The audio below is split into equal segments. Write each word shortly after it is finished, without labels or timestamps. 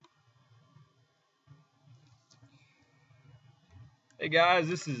Hey guys,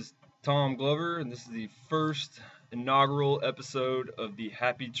 this is Tom Glover, and this is the first inaugural episode of the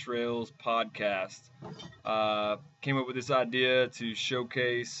Happy Trails podcast. Came up with this idea to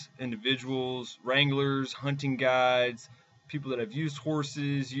showcase individuals, wranglers, hunting guides, people that have used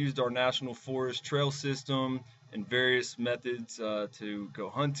horses, used our national forest trail system, and various methods to go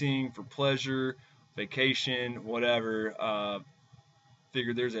hunting for pleasure, vacation, whatever.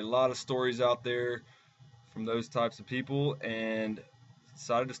 Figured there's a lot of stories out there from those types of people and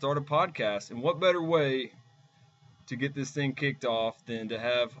decided to start a podcast. And what better way to get this thing kicked off than to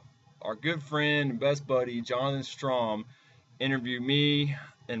have our good friend and best buddy, Jonathan Strom, interview me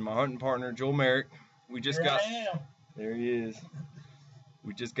and my hunting partner, Joel Merrick. There he is.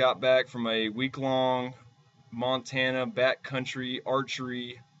 We just got back from a week-long Montana backcountry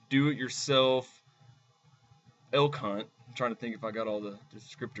archery, do-it-yourself elk hunt. I'm trying to think if I got all the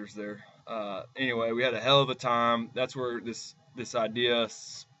descriptors there. Anyway, we had a hell of a time. That's where this idea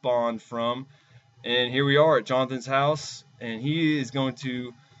spawned from. And here we are at Jonathan's house, and we're going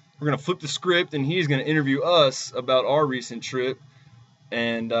to flip the script, and he's going to interview us about our recent trip.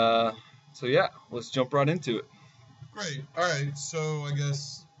 And so yeah, let's jump right into it. Great. All right. So I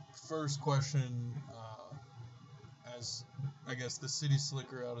guess first question, as I guess the city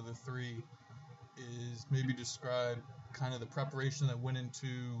slicker out of the three, is maybe describe kind of the preparation that went into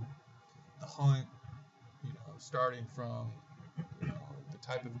the hunt. Starting from the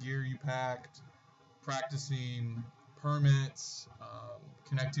type of gear you packed, practicing permits,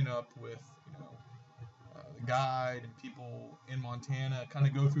 connecting up with the guide and people in Montana. Kind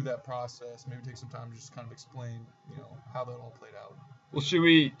of go through that process. Maybe take some time to just kind of explain how that all played out. Well, should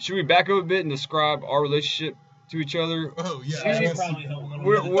we back up a bit and describe our relationship to each other? Oh yeah, I guess probably help a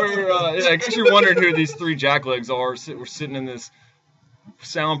little we're I guess you're wondering who these three jacklegs are. We're sitting in this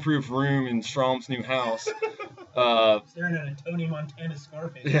soundproof room in Strom's new house. Staring at a Tony Montana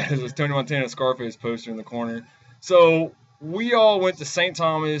Scarface. Yeah, there's a Tony Montana Scarface poster in the corner. So we all went to St.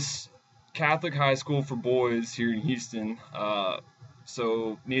 Thomas Catholic High School for boys here in Houston.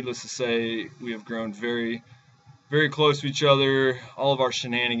 So needless to say, we have grown very, very close to each other. All of our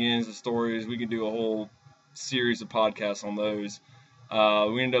shenanigans and stories, we could do a whole series of podcasts on those.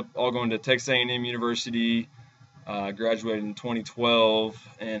 We ended up all going to Texas A&M University, graduated in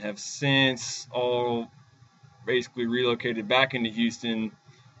 2012, and have since all basically relocated back into Houston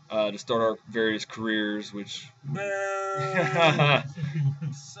to start our various careers, which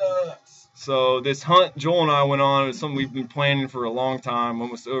sucks. So this hunt Joel and I went on, it was something we've been planning for a long time,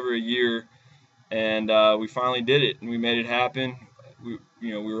 almost over a year, and we finally did it, and we made it happen. We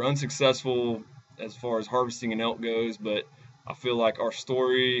were unsuccessful as far as harvesting an elk goes, but I feel like our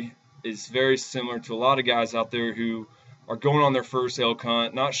story is very similar to a lot of guys out there who are going on their first elk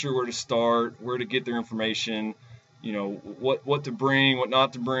hunt, not sure where to start, where to get their information, what to bring, what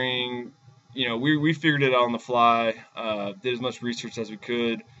not to bring. We figured it out on the fly, did as much research as we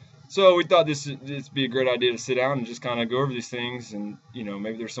could. So we thought this would be a great idea to sit down and just kind of go over these things. And,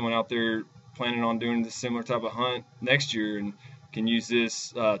 maybe there's someone out there planning on doing this similar type of hunt next year and can use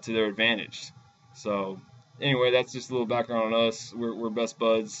this to their advantage. So anyway, that's just a little background on us. We're best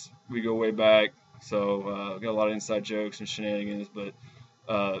buds. We go way back. So got a lot of inside jokes and shenanigans, but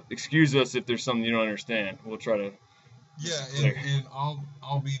excuse us if there's something you don't understand. We'll try to. Yeah, and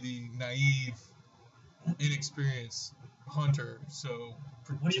I'll be the naive, inexperienced hunter. So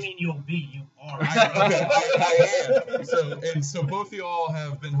what do you mean you'll be? You are. I am. So both of y'all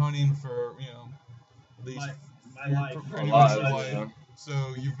have been hunting for at least my life. pretty much your life. So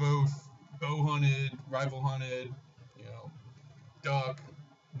you both bow hunted, rifle hunted, duck,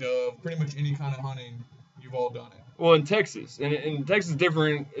 dove, pretty much any kind of hunting, you've all done it. Well, in Texas, and Texas is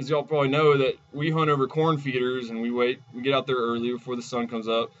different, as y'all probably know, that we hunt over corn feeders, and we get out there early before the sun comes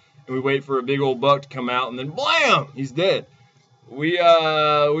up, and we wait for a big old buck to come out, and then blam, he's dead. We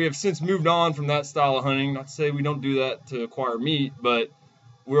have since moved on from that style of hunting. Not to say we don't do that to acquire meat, but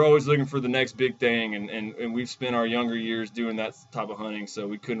we're always looking for the next big thing, and we've spent our younger years doing that type of hunting, so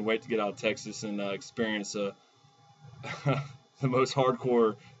we couldn't wait to get out of Texas and experience the most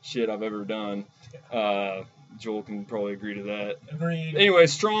hardcore shit I've ever done. Joel can probably agree to that. Agreed. Anyway,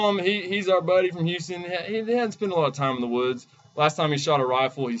 Strom, he's our buddy from Houston. He hadn't spent a lot of time in the woods. Last time he shot a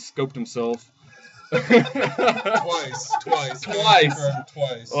rifle, he scoped himself. Twice.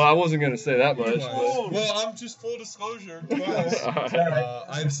 Well, I wasn't going to say that much. But... Well, I'm just full disclosure. Twice.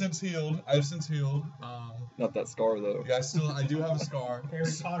 I've since healed. Not that scar, though. Yeah, I do have a scar.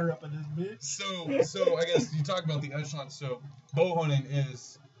 Harry Potter up in this bitch. So I guess you talk about the echelon. So bow hunting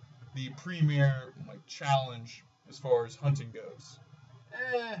is the premier challenge as far as hunting goes.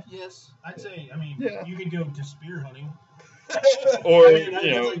 Yes, I'd say. I mean, you could go to spear hunting. Or, I mean,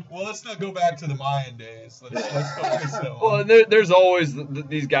 you know. like, well, let's not go back to the Mayan days. Let's focus on. Well, there's always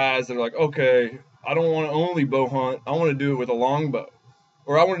these guys that are like, okay, I don't want to only bow hunt. I want to do it with a long bow.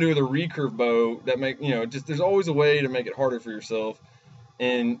 Or I want to do it with a recurve bow that there's always a way to make it harder for yourself.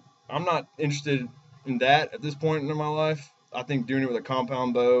 And I'm not interested in that at this point in my life. I think doing it with a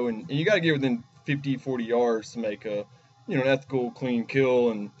compound bow, and you got to get within 50, 40 yards to make an ethical, clean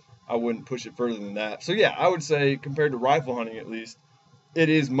kill, and I wouldn't push it further than that. So, yeah, I would say compared to rifle hunting at least, it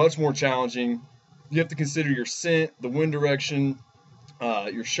is much more challenging. You have to consider your scent, the wind direction,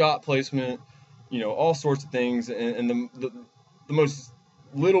 your shot placement, all sorts of things, and the most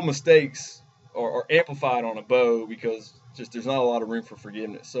little mistakes are amplified on a bow because just there's not a lot of room for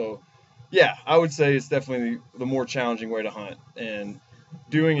forgiveness. So, yeah, I would say it's definitely the more challenging way to hunt. And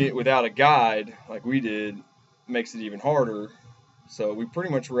doing it without a guide like we did makes it even harder. So we pretty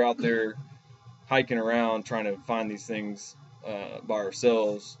much were out there hiking around trying to find these things by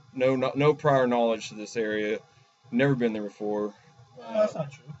ourselves. No prior knowledge to this area. Never been there before. Well, that's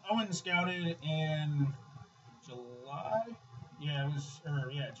not true. I went and scouted in July. Yeah,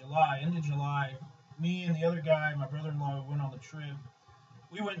 July, end of July. Me and the other guy, my brother-in-law, went on the trip.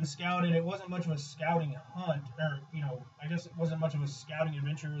 We went and scouted. It wasn't much of a scouting hunt, or, I guess it wasn't much of a scouting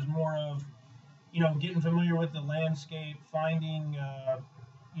adventure. It was more of, getting familiar with the landscape, finding,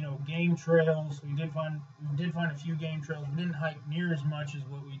 game trails. We did find a few game trails. We didn't hike near as much as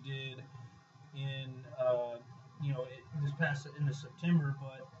what we did in, this past into September,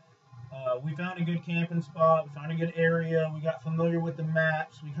 but we found a good camping spot. We found a good area. We got familiar with the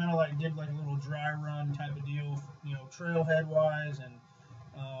maps. We kind of did a little dry run type of deal, trailhead wise, and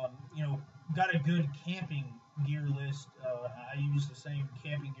got a good camping gear list. I used the same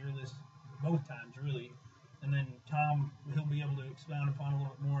camping gear list both times, really. And then Tom, he'll be able to expound upon a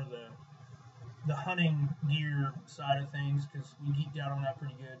little bit more of the hunting gear side of things because we geeked out on that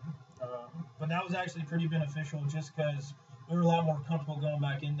pretty good. But that was actually pretty beneficial just because we were a lot more comfortable going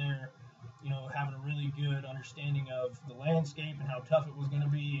back in there, having a really good understanding of the landscape and how tough it was going to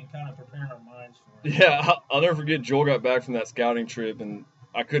be and kind of preparing our minds for it. Yeah, I'll never forget Joel got back from that scouting trip and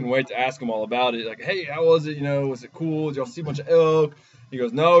I couldn't wait to ask him all about it. Like, hey, how was it? Was it cool? Did y'all see a bunch of elk? He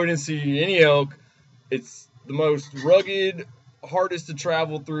goes, no, we didn't see any elk. It's the most rugged, hardest to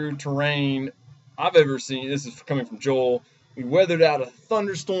travel through terrain I've ever seen. This is coming from Joel. We weathered out a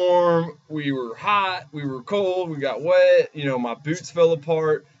thunderstorm. We were hot. We were cold. We got wet. My boots fell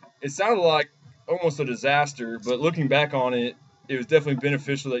apart. It sounded like almost a disaster, but looking back on it, it was definitely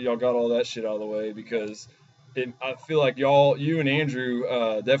beneficial that y'all got all that shit out of the way because I feel like you and Andrew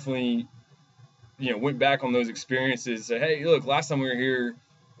definitely, went back on those experiences and said, hey, look, last time we were here,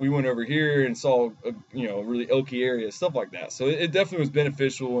 we went over here and saw a really elky area, stuff like that. So it definitely was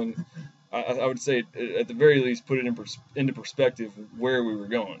beneficial, and I would say at the very least put it into perspective where we were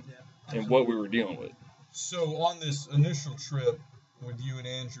going and what we were dealing with. So on this initial trip with you and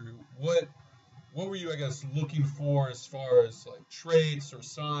Andrew, what were you, I guess, looking for as far as traits or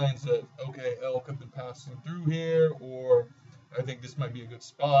signs that, okay, elk have been passing through here, or I think this might be a good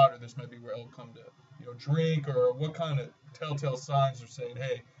spot, or this might be where elk come to drink, or what kind of telltale signs are saying,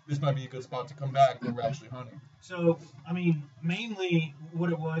 hey, this might be a good spot to come back when we're actually hunting? So, mainly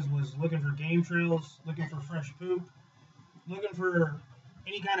what it was looking for game trails, looking for fresh poop, looking for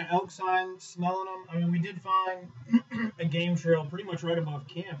any kind of elk sign, smelling them. We did find a game trail pretty much right above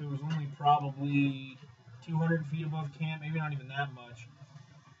camp. It was only probably 200 feet above camp, maybe not even that much.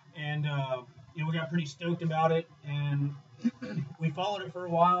 And, we got pretty stoked about it, and we followed it for a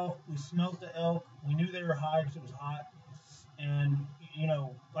while. We smelt the elk. We knew they were high because it was hot. And,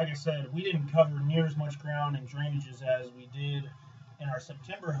 like I said, we didn't cover near as much ground and drainages as we did in our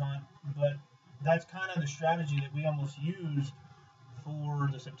September hunt, but that's kind of the strategy that we almost used for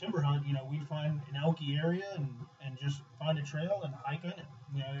the September hunt. We'd find an elky area and just find a trail and hike in it.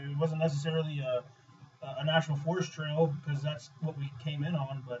 It wasn't necessarily a national forest trail because that's what we came in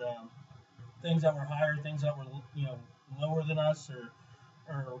on, but things that were higher, things that were lower than us,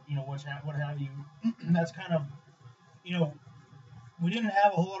 or what have you. That's kind of we didn't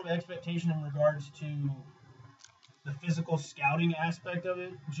have a whole lot of expectation in regards to the physical scouting aspect of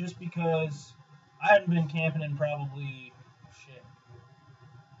it, just because I hadn't been camping in probably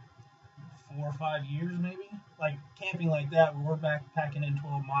 4 or 5 years, maybe. Camping like that, where we're backpacking in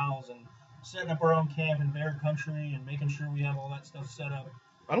 12 miles and setting up our own camp in bear country and making sure we have all that stuff set up.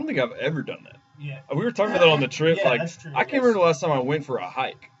 I don't think I've ever done that. Yeah. We were talking about that on the trip. Yeah, that's true. I can't remember the last time I went for a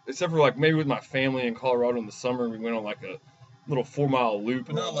hike, except for maybe with my family in Colorado in the summer. We went on a little 4-mile loop.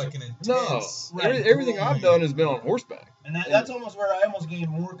 But not an intense. No, everything I've done has been on horseback. And that's almost where I almost gained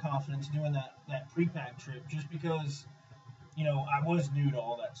more confidence doing that pre-pack trip, just because I was new to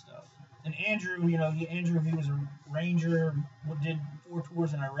all that stuff. And Andrew, he was a ranger, did 4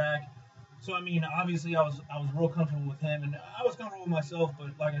 tours in Iraq. So I mean, obviously, I was real comfortable with him, and I was comfortable with myself. But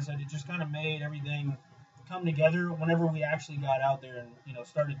like I said, it just kind of made everything come together whenever we actually got out there and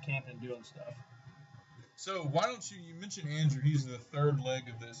started camping and doing stuff. So why don't you mentioned Andrew? He's the third leg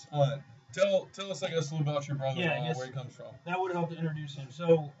of this hunt. Tell us, I guess, a little about your brother-in-law, where he comes from. That would help to introduce him.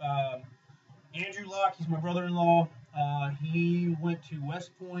 So Andrew Locke, he's my brother-in-law. He went to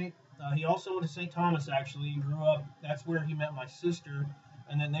West Point. He also went to St. Thomas, actually. He grew up. That's where he met my sister.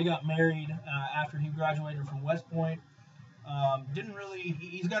 And then they got married after he graduated from West Point.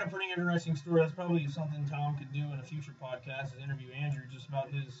 He's got a pretty interesting story. That's probably something Tom could do in a future podcast, is interview Andrew just about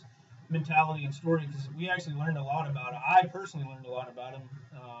his mentality and story, because we actually learned a lot about it. I personally learned a lot about him,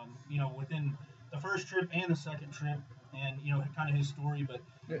 within the first trip and the second trip, and, kind of his story. But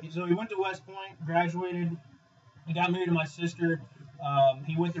so he went to West Point, graduated. He got married to my sister.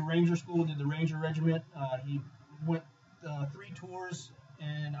 He went to Ranger School, did the Ranger Regiment. He went 3 tours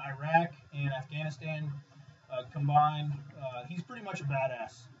in Iraq and Afghanistan combined. He's pretty much a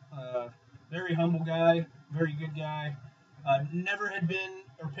badass. Very humble guy, very good guy. Never had been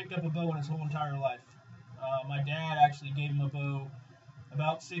or picked up a bow in his whole entire life. My dad actually gave him a bow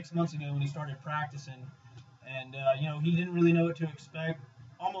about 6 months ago when he started practicing. And, he didn't really know what to expect.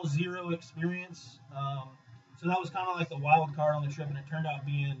 Almost zero experience. So that was kind of like the wild card on the trip, and it turned out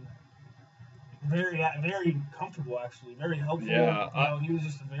being very, very comfortable, actually, very helpful. Yeah, he was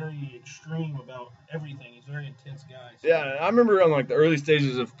just very extreme about everything. He's a very intense guy. So. Yeah, I remember on the early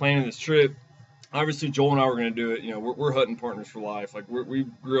stages of planning this trip. Obviously, Joel and I were going to do it. We're hunting partners for life. Like we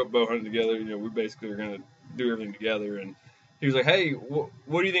grew up bow hunting together. We basically are going to do everything together. And he was like, "Hey, what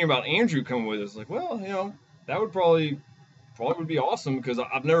do you think about Andrew coming with us?" Like, well, that would probably would be awesome, because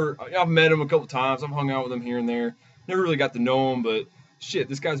I've met him a couple times. I've hung out with him here and there. Never really got to know him, but shit,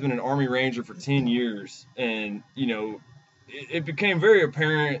 this guy's been an Army Ranger for 10 years, and it became very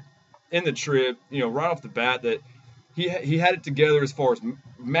apparent in the trip, right off the bat, that he had it together as far as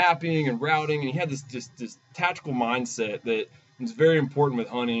mapping and routing, and he had this tactical mindset that is very important with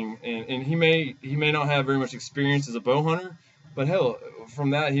hunting. And he may not have very much experience as a bow hunter, but hell,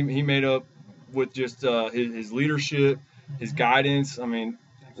 from that he made up with just his leadership, his guidance. I mean,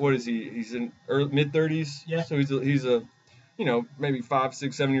 what is he? He's in mid-30s. Yeah. So he's a maybe 5,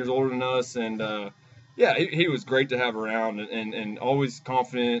 6, 7 years older than us, and yeah, he was great to have around, and always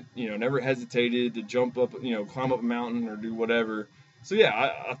confident. Never hesitated to jump up, climb up a mountain or do whatever. So yeah,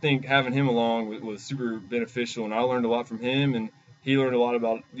 I think having him along was super beneficial, and I learned a lot from him, and he learned a lot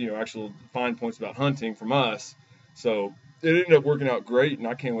about actual fine points about hunting from us. So it ended up working out great, and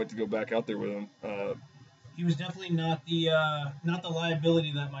I can't wait to go back out there with him. He was definitely not the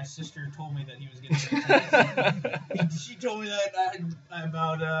liability that my sister told me that he was getting. She told me that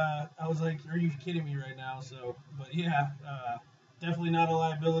I was like, "Are you kidding me right now?" So, but yeah, definitely not a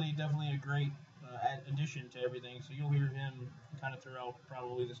liability. Definitely a great addition to everything. So you'll hear him kind of throughout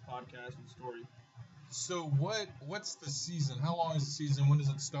probably this podcast and story. So what's the season? How long is the season? When does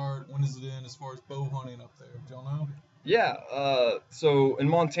it start? When does it end? As far as bow hunting up there, do y'all know? Yeah. So in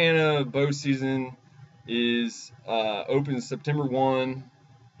Montana, bow season is opens September 1,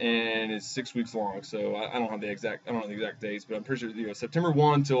 and it's 6 weeks long. So I don't have the exact dates, but I'm pretty sure September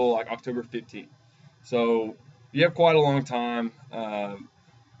 1 till like October 15th. So you have quite a long time.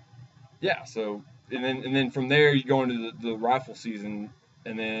 Yeah. So and then from there you go into the rifle season,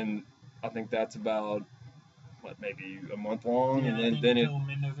 and then I think that's about maybe a month long, Yeah, and then until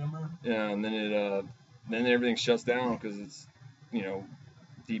mid-November. Yeah, and then everything shuts down because it's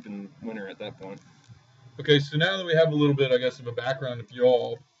deep in winter at that point. Okay, so now that we have a little bit, I guess, of a background of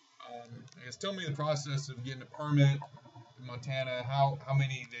y'all, I guess tell me the process of getting a permit in Montana. How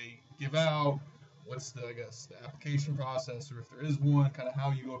many they give out? What's the application process, or if there is one, kind of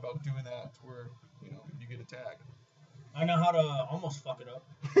how you go about doing that to where you get a tag. I know how to almost fuck it up.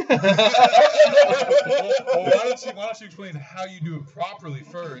 Well, why don't you explain how you do it properly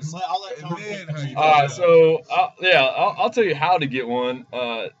first, I'll let Tom and then how you I'll tell you how to get one.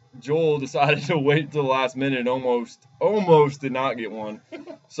 Joel decided to wait till the last minute and almost did not get one.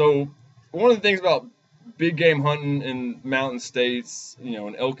 So one of the things about big game hunting in mountain states,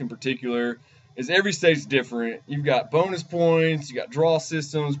 and elk in particular, is every state's different. You've got bonus points, you got draw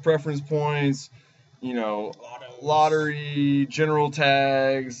systems, preference points, lottery, general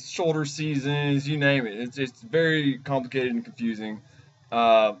tags, shoulder seasons, you name it. It's very complicated and confusing.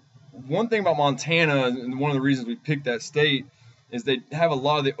 One thing about Montana, and one of the reasons we picked that state, is they have a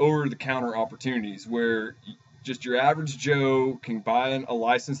lot of the over-the-counter opportunities where just your average Joe can buy a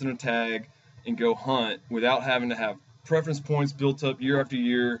license and a tag and go hunt without having to have preference points built up year after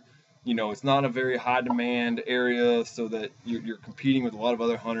year. You know, it's not a very high demand area, so that you're competing with a lot of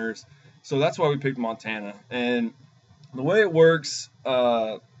other hunters. So that's why we picked Montana. And the way it works,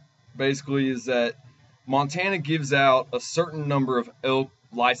 basically, is that Montana gives out a certain number of elk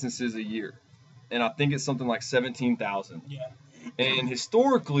licenses a year, and I think it's something like 17,000. Yeah. And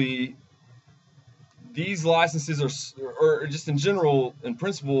historically, these licenses or just in general, in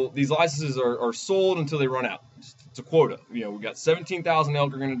principle, these licenses are sold until they run out. It's a quota. You know, we've got 17,000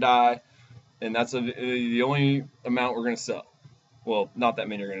 elk are going to die, and that's the only amount we're going to sell. Well, not that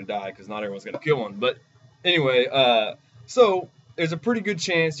many are going to die because not everyone's going to kill one. But anyway, so there's a pretty good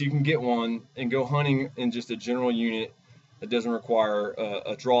chance you can get one and go hunting in just a general unit that doesn't require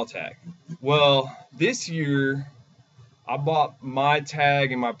a draw tag. Well, this year, I bought my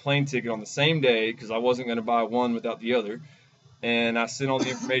tag and my plane ticket on the same day because I wasn't going to buy one without the other. And I sent all the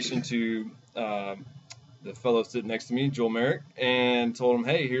information to the fellow sitting next to me, Joel Merrick, and told him,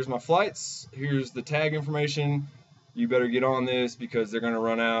 hey, here's my flights, here's the tag information. You better get on this because they're going to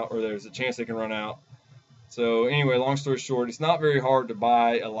run out, or there's a chance they can run out. So anyway, long story short, it's not very hard to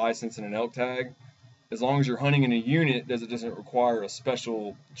buy a license and an elk tag as long as you're hunting in a unit that doesn't require a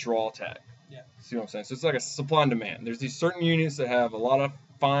special draw tag. Yeah. See what I'm saying? So it's like a supply and demand. There's these certain units that have a lot of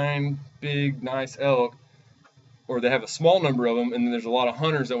fine, big, nice elk, or they have a small number of them, and then there's a lot of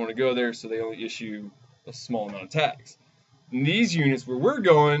hunters that want to go there, so they only issue a small amount of tags. In these units where we're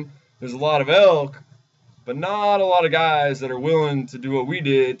going, there's a lot of elk, but not a lot of guys that are willing to do what we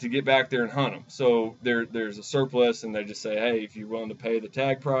did to get back there and hunt them. So there's a surplus, and they just say, hey, if you're willing to pay the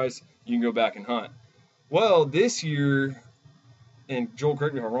tag price, you can go back and hunt. Well, this year, and Joel,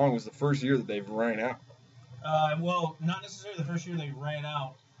 correct me if I'm wrong, was the first year that they've ran out. Well, not necessarily the first year they ran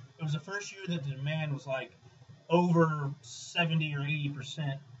out. It was the first year that the demand was like over 70 or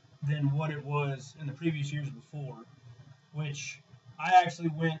 80% than what it was in the previous years before, which I actually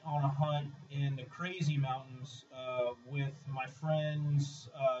went on a hunt in the Crazy Mountains with my friends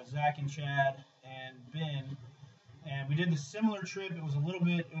Zach and Chad and Ben, and we did the similar trip. It was a little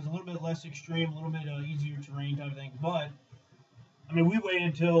bit less extreme, a little bit easier terrain type of thing. But I mean, we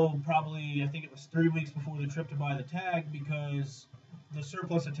waited till probably, I think it was 3 weeks before the trip to buy the tag because the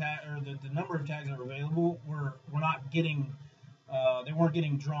surplus of tag, or the number of tags that were available were not getting, they weren't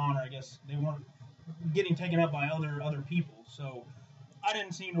getting drawn, or I guess they weren't getting taken up by other people. So I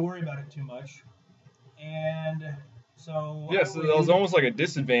didn't seem to worry about it too much. And so yeah, so that was almost like a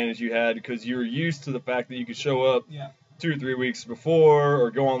disadvantage you had because you were used to the fact that you could show up 2 or 3 weeks before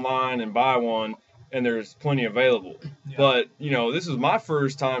or go online and buy one, and there's plenty available. Yeah. But, you know, this was my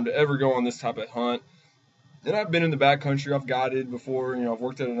first time to ever go on this type of hunt. And I've been in the backcountry. I've guided before. You know, I've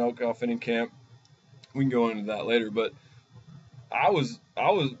worked at an elk outfitting camp. We can go into that later. But my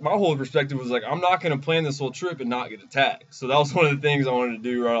whole perspective was like, I'm not going to plan this whole trip and not get a tag. So that was one of the things I wanted to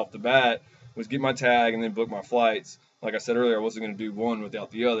do right off the bat, was get my tag and then book my flights. Like I said earlier, I wasn't going to do one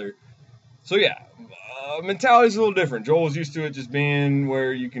without the other. So yeah, mentality's a little different. Joel was used to it just being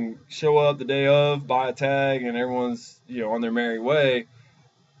where you can show up the day of, buy a tag, and everyone's, you know, on their merry way.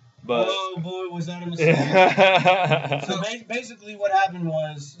 But oh boy, was that a mistake. So basically what happened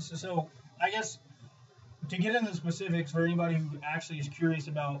was, so I guess to get into the specifics for anybody who actually is curious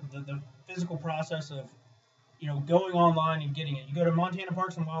about the physical process of, you know, going online and getting it. You go to Montana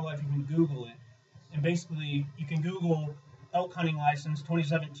Parks and Wildlife, you can Google it, and basically you can Google elk hunting license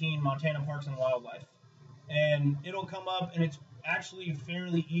 2017 Montana Parks and Wildlife, and it'll come up, and it's actually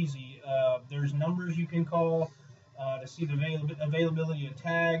fairly easy. There's numbers you can call to see the availability of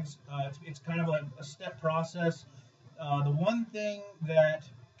tags. It's kind of a step process. The one thing that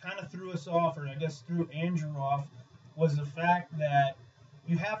kind of threw us off, or I guess threw Andrew off, was the fact that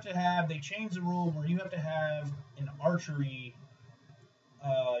you have to have, they changed the rule where you have to have an archery,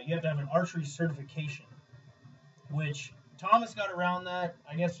 certification, which Thomas got around that.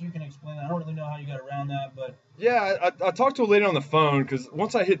 I guess you can explain that. I don't really know how you got around that, but yeah, I talked to a lady on the phone because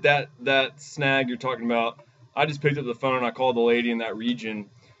once I hit that snag you're talking about, I just picked up the phone and I called the lady in that region,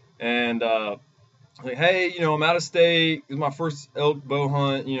 and like, hey, you know, I'm out of state. It was my first elk bow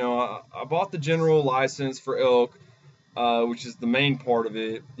hunt. You know, I bought the general license for elk, which is the main part of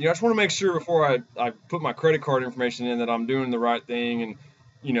it. You know, I just want to make sure before I put my credit card information in that I'm doing the right thing, and,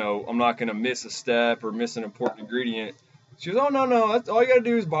 you know, I'm not going to miss a step or miss an important ingredient. She goes, oh, no, that's all you got to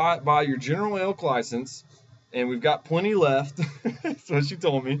do is buy your general elk license, and we've got plenty left. That's what she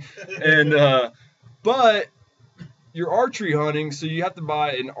told me. And but you're archery hunting, so you have to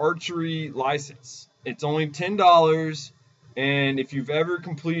buy an archery license. It's only $10, and if you've ever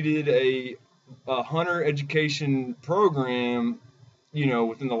completed a hunter education program, you know,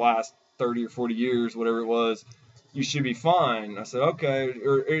 within the last 30 or 40 years, whatever it was, you should be fine. I said, okay.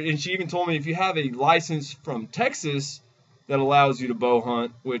 And she even told me if you have a license from Texas that allows you to bow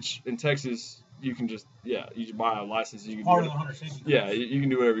hunt, which in Texas you can just, you just buy a license. You can Part of the hunter safety. Yeah, you can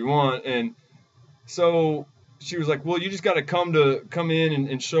do whatever you want. And so she was like, well, you just got to come in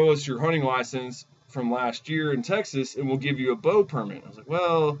and show us your hunting license from last year in Texas, and we'll give you a bow permit. I was like,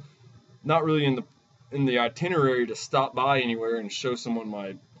 well, not really in the itinerary to stop by anywhere and show someone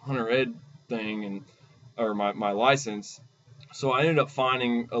my hunter ed thing or my license. So I ended up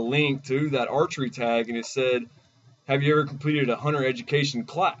finding a link to that archery tag, and it said, have you ever completed a hunter education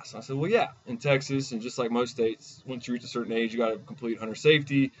class? I said, well, yeah, in Texas, and just like most states, once you reach a certain age, you got to complete hunter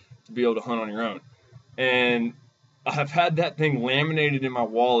safety to be able to hunt on your own. And I've had that thing laminated in my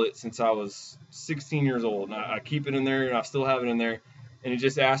wallet since I was 16 years old, and I keep it in there, and I still have it in there. And it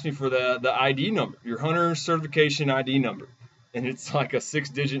just asked me for the ID number, your hunter certification ID number. And it's like a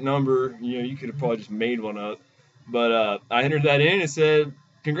 6-digit number. You could have probably just made one up. But I entered that in. It said,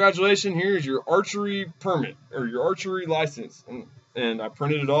 congratulations, here's your archery permit or your archery license. And I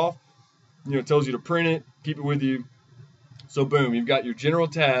printed it off. It tells you to print it, keep it with you. So boom, you've got your general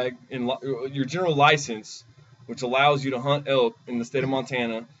tag and your general license, which allows you to hunt elk in the state of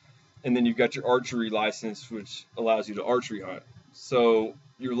Montana. And then you've got your archery license, which allows you to archery hunt. So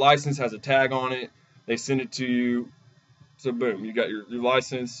your license has a tag on it. They send it to you. So boom, you got your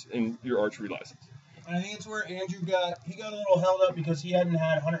license and your archery license. And I think it's where Andrew got a little held up because he hadn't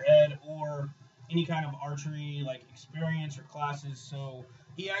had hunter ed or any kind of archery like experience or classes. So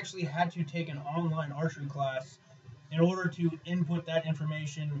he actually had to take an online archery class in order to input that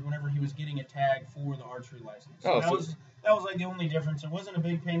information whenever he was getting a tag for the archery license. So that was like the only difference. It wasn't a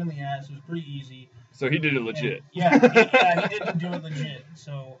big pain in the ass. It was pretty easy. So he did it legit. He didn't do it legit.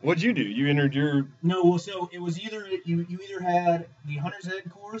 So what'd you do? You entered your so it was either you either had the hunter's ed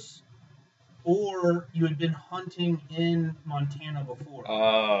course or you had been hunting in Montana before.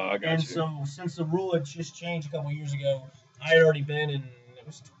 Oh, I got you. And so since the rule had just changed a couple years ago, I had already been in. It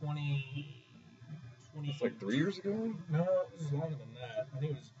was 20. It's like 3 years ago? No, it was longer than that. I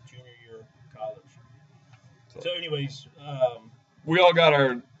think it was junior year of college. So anyways, we all got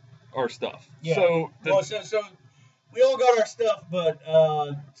our stuff. Yeah. So we all got our stuff, but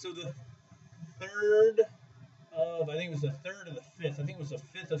so the 3rd of I think it was the 3rd or the 5th. I think it was the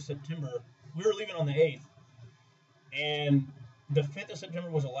 5th of September. We were leaving on the 8th, and the 5th of September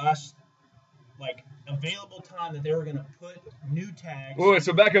was the last available time that they were going to put new tags. Wait,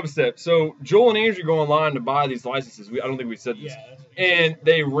 so back up a step. So Joel and Andrew go online to buy these licenses. I don't think we said this. Yeah. And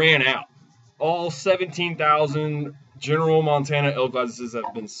they ran out. All 17,000 general Montana elk licenses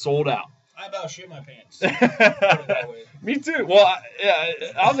have been sold out. I about shit my pants. Me too. Well,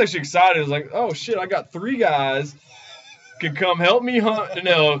 I was actually excited. I was like, oh shit, I got 3 guys can come help me hunt an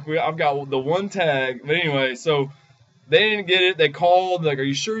elk. I've got the one tag. But anyway, so they didn't get it. They called, like, are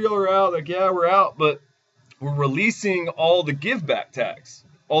you sure y'all are out? Like, yeah, we're out, but we're releasing all the give back tags,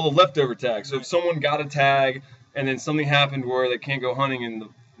 all the leftover tags. So if someone got a tag and then something happened where they can't go hunting in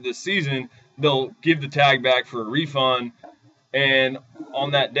this season, they'll give the tag back for a refund. And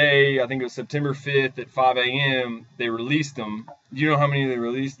on that day, I think it was September 5th at 5 a.m., they released them. Do you know how many they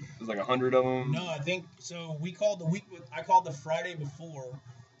released? It was like 100 of them. No, I think so. I called the Friday before.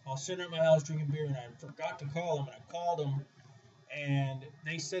 I was sitting at my house drinking beer, and I forgot to call them. And I called them, and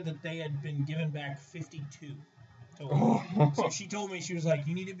they said that they had been given back 52 total. So she told me, she was like,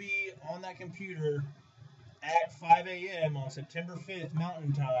 you need to be on that computer at 5 a.m. on September 5th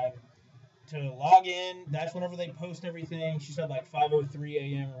Mountain Time to log in. That's whenever they post everything. She said like 5:03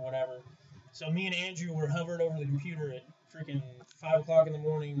 a.m. or whatever. So me and Andrew were hovered over the computer at freaking 5 o'clock in the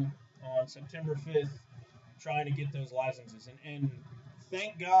morning on September 5th trying to get those licenses. And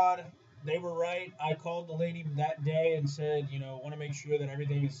thank God they were right. I called the lady that day and said, want to make sure that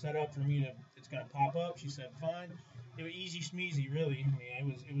everything is set up for me it's going to pop up. She said, fine. It was easy smeezy, really. I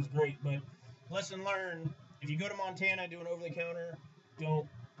mean, it was great. But lesson learned, if you go to Montana, do an over-the-counter, don't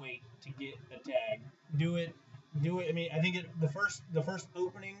wait to get a tag. Do it. I mean, I think the first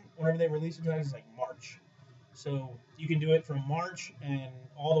opening, whenever they release the tags, is like March. So you can do it from March and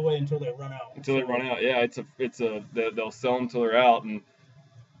all the way until they run out. They run out, yeah. They'll sell them until they're out, and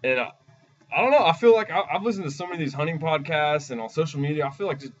I don't know. I feel like I've listened to so many of these hunting podcasts and on social media. I feel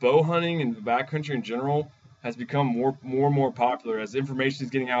like just bow hunting and the backcountry in general has become more and more popular as information is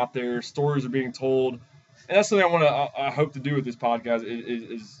getting out there, stories are being told, and that's something I hope to do with this podcast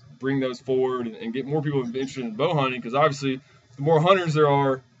is bring those forward and get more people interested in bow hunting, because obviously the more hunters there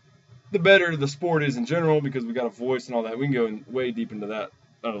are, the better the sport is in general, because we got a voice and all that. We can go way deep into that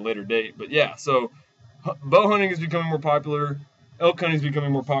at a later date. But yeah, so bow hunting is becoming more popular. Elk hunting is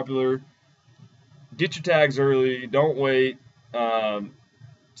becoming more popular. get your tags early. Don't wait.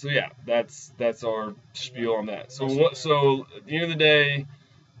 So yeah, that's our spiel on that. So So at the end of the day,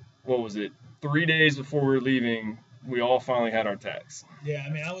 what was it? 3 days before we were leaving, we all finally had our tags. Yeah, I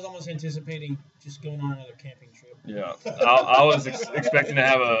mean, I was almost anticipating just going on another camping trip. Yeah, I was expecting to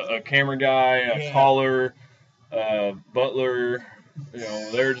have a camera guy, a caller, butler. You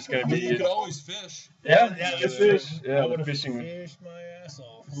know, they're just gonna I mean, be. you could always fish. Yeah, the fish. Yeah, I the would fishing. have fished my ass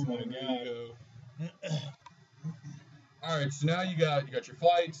off. Oh So my there god. you go. All right, so now you got your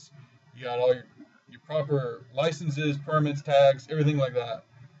flights, you got all your proper licenses, permits, tags, everything like that.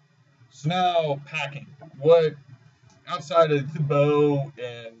 So now packing. What outside of the bow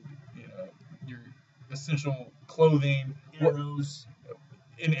and your essential clothing, Arrows.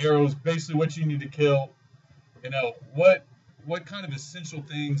 arrows, basically what you need to kill. What kind of essential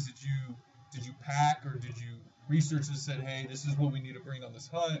things did you pack, or did you research and said, hey, this is what we need to bring on this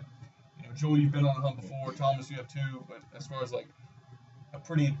hunt? Joel, you've been on a hunt before. Thomas, you have too. But as far as like a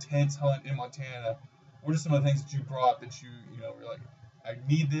pretty intense hunt in Montana, what are some of the things that you brought that you were like, I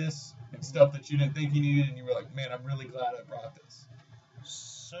need this, and stuff that you didn't think you needed, and you were like, man, I'm really glad I brought this?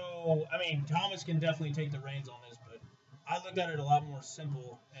 So, I mean, Thomas can definitely take the reins on this, but I looked at it a lot more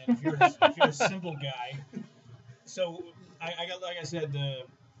simple. And if you're a simple guy, so I got, like I said, the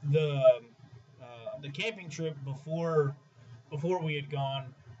camping trip before we had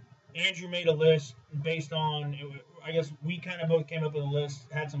gone. Andrew made a list based on, I guess we kind of both came up with a list,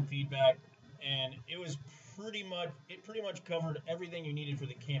 had some feedback, and it pretty much covered everything you needed for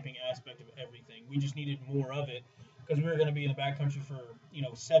the camping aspect of everything. We just needed more of it because we were going to be in the backcountry for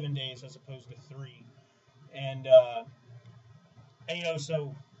 7 days as opposed to 3, and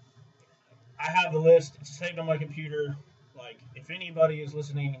so I have the list. It's saved on my computer. Like, if anybody is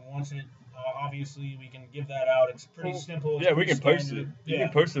listening and wants it, obviously we can give that out. It's pretty simple. Yeah, we can post it. You can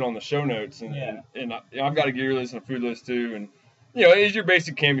post it on the show notes, and I've got a gear list and a food list too, and it's your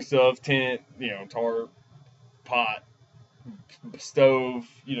basic camping stuff: tent, tarp, pot, stove,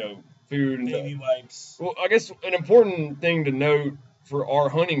 food, and baby wipes. Well, I guess an important thing to note for our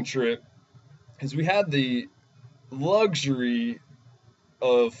hunting trip is we had the luxury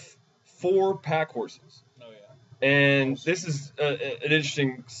of 4 pack horses. And this is an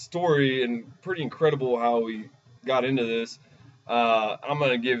interesting story and pretty incredible how we got into this. I'm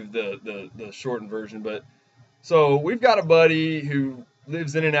going to give the shortened version. But so we've got a buddy who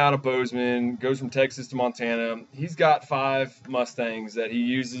lives in and out of Bozeman, goes from Texas to Montana. He's got 5 Mustangs that he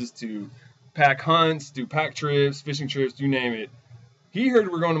uses to pack hunts, do pack trips, fishing trips, you name it. He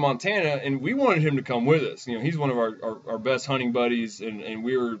heard we're going to Montana, and we wanted him to come with us. He's one of our best hunting buddies, and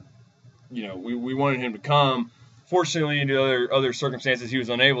we were, we wanted him to come. Fortunately, due to other circumstances, he was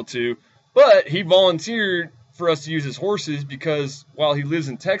unable to. But he volunteered for us to use his horses because while he lives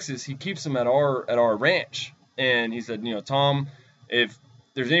in Texas, he keeps them at our ranch. And he said, Tom, if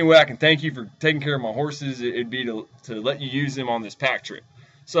there's any way I can thank you for taking care of my horses, it'd be to let you use them on this pack trip.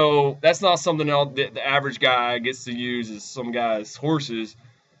 So that's not something else that the average guy gets to use as some guy's horses.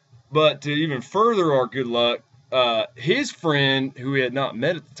 But to even further our good luck, his friend, who we had not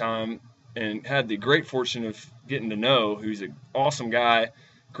met at the time and had the great fortune of getting to know, who's an awesome guy,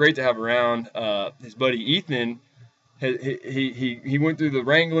 great to have around, his buddy Ethan, he went through the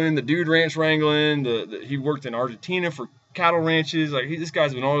wrangling, the dude ranch wrangling, he worked in Argentina for cattle ranches. Like, this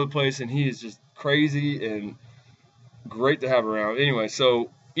guy's been all over the place, and he is just crazy and great to have around. Anyway, so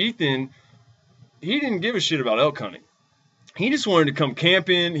Ethan, he didn't give a shit about elk hunting. He just wanted to come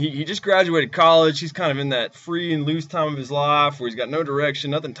camping. He just graduated college. He's kind of in that free and loose time of his life where he's got no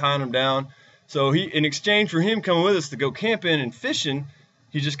direction, nothing tying him down. So in exchange for him coming with us to go camping and fishing,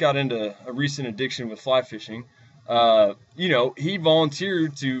 he just got into a recent addiction with fly fishing. He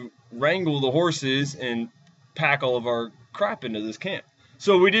volunteered to wrangle the horses and pack all of our crap into this camp.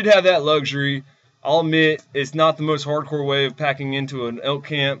 So we did have that luxury. I'll admit it's not the most hardcore way of packing into an elk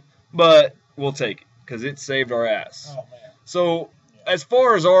camp, but we'll take it because it saved our ass. Oh, man. So as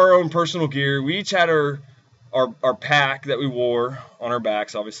far as our own personal gear, we each had our pack that we wore on our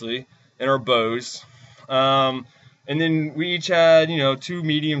backs, obviously, and our bows. And then we each had, 2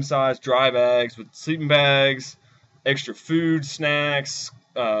 medium-sized dry bags with sleeping bags, extra food, snacks.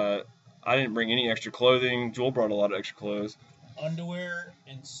 I didn't bring any extra clothing. Joel brought a lot of extra clothes. Underwear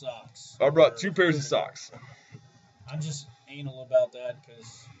and socks. I brought 2 pairs of socks. I'm just anal about that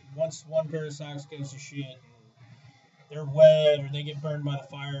because once one pair of socks goes to shit, they're wet or they get burned by the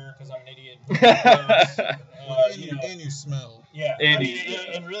fire because I'm an idiot. And you smell. Yeah,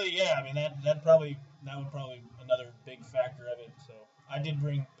 And really, I mean that would probably another big factor of it. So I did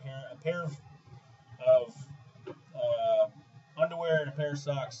bring a pair of underwear and a pair of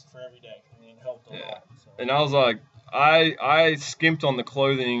socks for every day. I mean, it helped a lot. So. And I was like, I skimped on the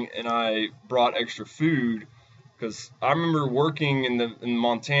clothing and I brought extra food because I remember working in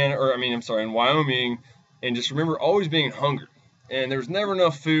Montana, in Wyoming, and just remember always being hungry. And there was never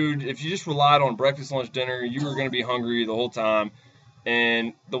enough food. If you just relied on breakfast, lunch, dinner, you were going to be hungry the whole time.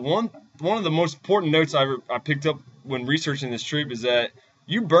 And one of the most important notes I picked up when researching this trip is that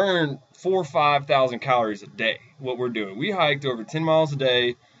you burn 4,000 or 5,000 calories a day. What we're doing, we hiked over 10 miles a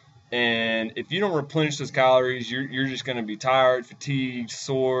day. And if you don't replenish those calories, you're just going to be tired, fatigued,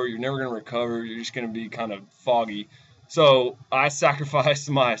 sore. You're never going to recover. You're just going to be kind of foggy. So I sacrificed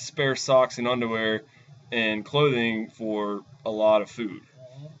my spare socks and underwear and clothing for a lot of food.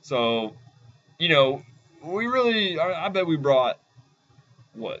 So, we really, I bet we brought,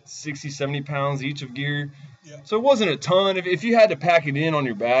 60, 70 pounds each of gear. Yeah. So it wasn't a ton. If you had to pack it in on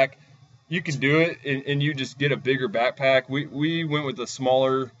your back, you could do it, and you just get a bigger backpack. We went with a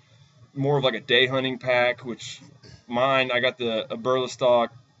smaller, more of like a day hunting pack, which I got a Burlestock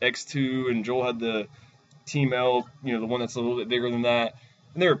X2, and Joel had the Team Elk, the one that's a little bit bigger than that,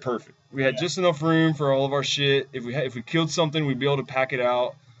 and they were perfect. We had just enough room for all of our shit. If we killed something, we'd be able to pack it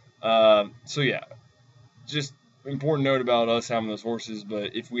out. Just important note about us having those horses,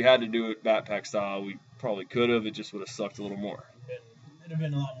 but if we had to do it backpack style, we probably could have. It just would have sucked a little more. It'd have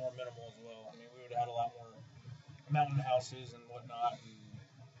been a lot more minimal as well. I mean, we would have had a lot more mountain houses and whatnot, and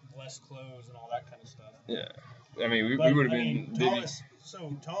less clothes and all that kind of stuff. Yeah, I mean, we would have been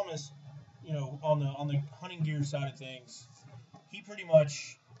Thomas, on the hunting gear side of things, he pretty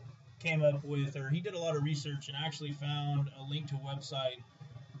much came up with, or he did a lot of research and actually found a link to a website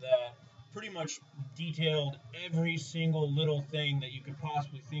that pretty much detailed every single little thing that you could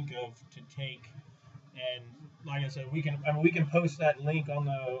possibly think of to take. And like I said, we can post that link on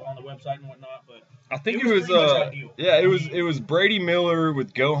the website and whatnot. But I think it was Brady Miller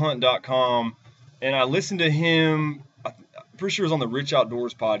with GoHunt.com, and I listened to him. I'm pretty sure it was on the Rich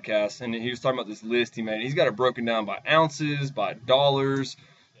Outdoors podcast, and he was talking about this list he made. He's got it broken down by ounces, by dollars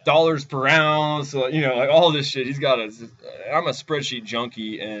per ounce, like all this shit. I'm a spreadsheet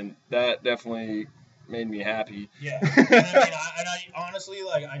junkie, and that definitely made me happy. Yeah. I honestly,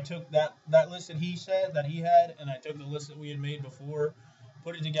 I took that list that he said that he had, and I took the list that we had made before,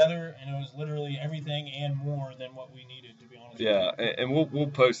 put it together, and it was literally everything and more than what we needed, to be honest. Yeah, and we'll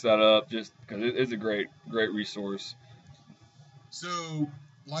post that up just because it's a great resource. So,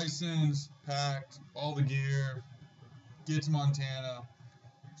 licensed, packed, all the gear, get to Montana.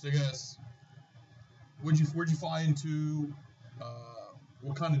 So I guess, where'd you fly into?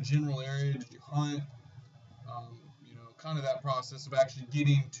 What kind of general area did you hunt? Kind of that process of actually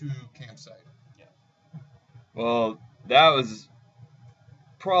getting to campsite. Yeah. Well, that was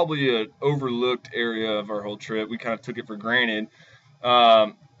probably an overlooked area of our whole trip. We kind of took it for granted.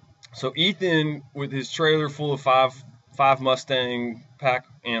 So Ethan, with his trailer full of five Mustang pack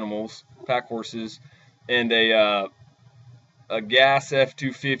horses, and a gas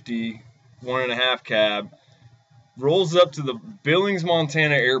F-250 1.5 cab, rolls up to the Billings,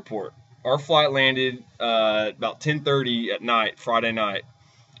 Montana airport. Our flight landed about 10:30 at night, Friday night.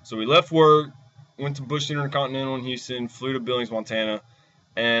 So we left work, went to Bush Intercontinental in Houston, flew to Billings, Montana,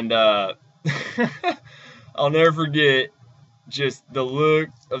 and I'll never forget just the look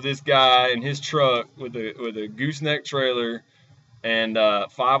of this guy in his truck with a gooseneck trailer and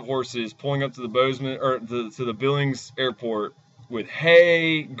 5 horses pulling up to the Bozeman or to the Billings airport with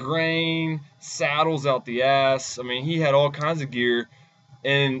hay, grain, saddles out the ass. I mean, he had all kinds of gear,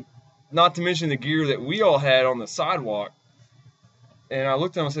 and not to mention the gear that we all had on the sidewalk. And I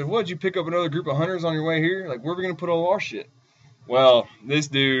looked at him and said, "What, did you pick up another group of hunters on your way here? Like, where are we going to put all our shit?" Well, this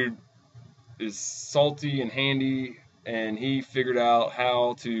dude is salty and handy, and he figured out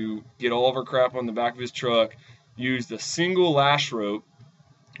how to get all of our crap on the back of his truck, used a single lash rope,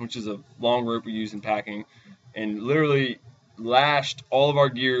 which is a long rope we use in packing, and literally lashed all of our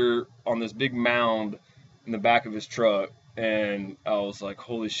gear on this big mound in the back of his truck. And I was like,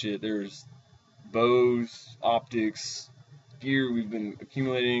 holy shit, there's bows, optics, gear we've been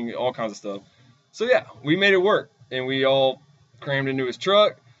accumulating, all kinds of stuff. So yeah, we made it work, and we all crammed into his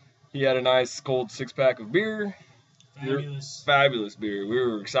truck. He had a nice cold 6-pack of beer. Fabulous beer. We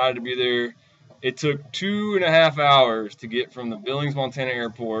were excited to be there. It took 2.5 hours to get from the Billings, Montana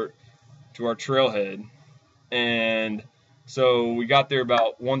airport to our trailhead. And so we got there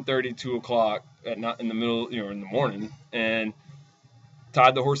about 1:30, 2 o'clock in the middle, in the morning, and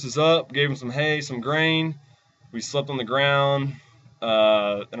tied the horses up, gave them some hay, some grain. We slept on the ground in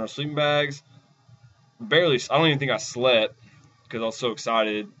our sleeping bags. I don't even think I slept because I was so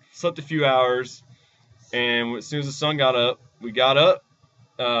excited. Slept a few hours, and as soon as the sun got up, we got up,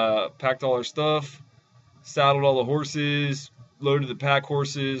 packed all our stuff, saddled all the horses, loaded the pack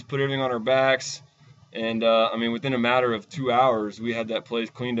horses, put everything on our backs. And within a matter of 2 hours, we had that place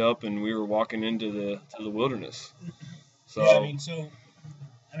cleaned up, and we were walking into the wilderness. So yeah,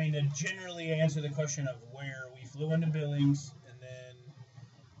 to generally answer the question of where, we flew into Billings, and then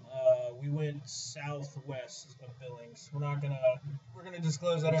we went southwest of Billings. We're gonna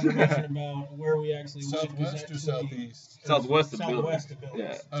disclose that information about where we actually went. Southwest or southeast? Southwest of Billings. Southwest of Billings.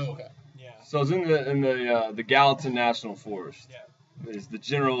 Yeah. Oh, okay. Yeah. So it's in the Gallatin National Forest. Yeah. It's the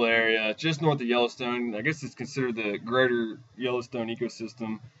general area just north of Yellowstone. I guess it's considered the greater Yellowstone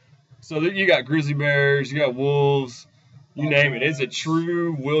ecosystem. So you got grizzly bears, you got wolves, you name it. It's a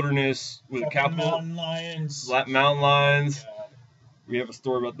true wilderness with a capital. Mountain lions. Mountain lions. Yeah. We have a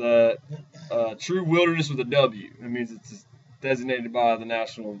story about that. True wilderness with a W. It means it's designated by the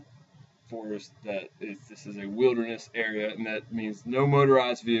National Forest that this is a wilderness area, and that means no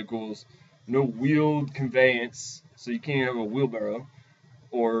motorized vehicles, no wheeled conveyance, so you can't have a wheelbarrow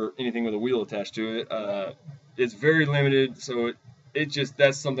or anything with a wheel attached to it. It's very limited, so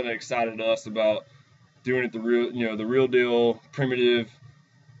that's something that excited us about doing it the real deal, primitive.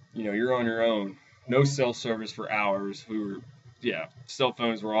 You're on your own. No cell service for hours. Cell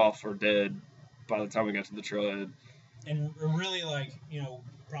phones were off or dead by the time we got to the trailhead. And really,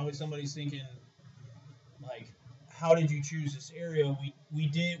 probably somebody's thinking, how did you choose this area?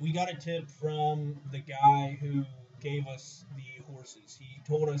 We got a tip from the guy who gave us the horses. He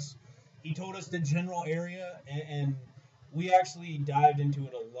told us the general area, and we actually dived into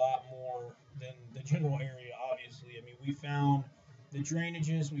it a lot more than the general area, obviously. We found the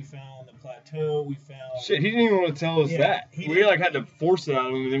drainages, we found the plateau, we found... Shit, he didn't even want to tell us that. We had to force it out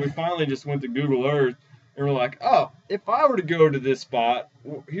of him, and then we finally just went to Google Earth, and we're like, oh, if I were to go to this spot,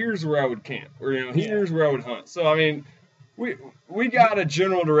 here's where I would camp, or here's where I would hunt. So we got a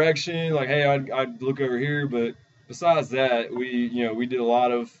general direction, like, hey, I'd look over here, but besides that, we did a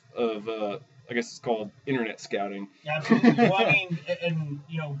lot of I guess it's called internet scouting. Absolutely.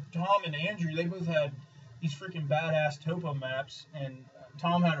 Well, Tom and Andrew, they both had these freaking badass topo maps, and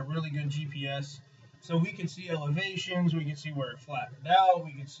Tom had a really good GPS, so we could see elevations, we could see where it flattened out,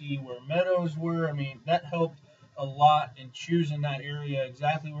 we could see where meadows were. That helped a lot in choosing that area,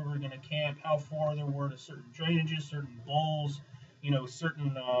 exactly where we were going to camp, how far there were to certain drainages, certain bowls,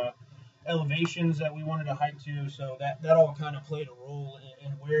 certain elevations that we wanted to hike to. So that all kind of played a role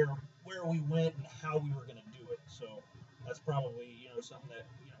in where we went and how we were going to do it. So that's probably something that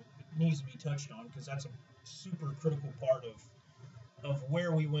needs to be touched on, because that's a super critical part of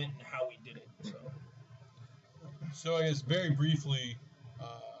where we went and how we did it. So I guess very briefly,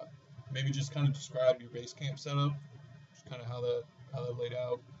 maybe just kind of describe your base camp setup, just kind of how that laid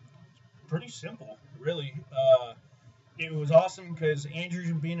out. Pretty simple, really. It was awesome because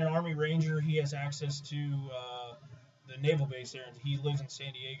Andrew, being an Army Ranger, he has access to the naval base there. He lives in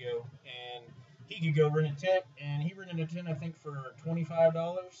San Diego, and he could go rent a tent, and he rented a tent, I think, for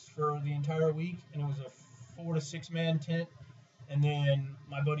 $25 for the entire week, and it was a 4 to 6 man tent. And then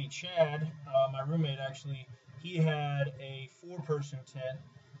my buddy Chad, my roommate actually, he had a 4-person tent,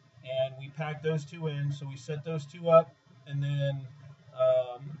 and we packed those two in. So we set those two up, and then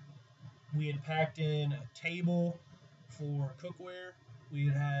we had packed in a table for cookware. We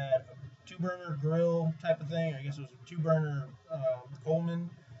had a 2-burner grill type of thing. I guess it was a 2-burner Coleman.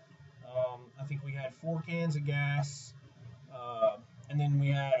 I think we had 4 cans of gas, and then we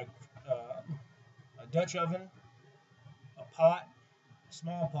had a Dutch oven, a pot, a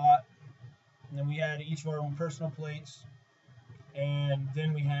small pot, and then we had each of our own personal plates, and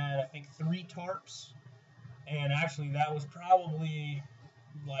then we had, I think, 3 tarps, and actually that was probably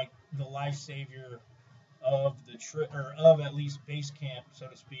the life savior of the trip, or of at least base camp, so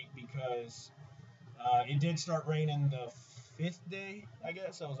to speak, because it did start raining the 5th day, I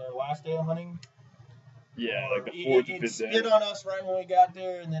guess. That was our last day of hunting. Yeah, like the 4th or 5th day. It spit on us right when we got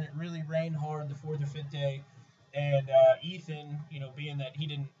there, and then it really rained hard the 4th or 5th day. And Ethan, being that he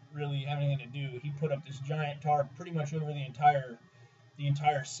didn't really have anything to do, he put up this giant tarp pretty much over the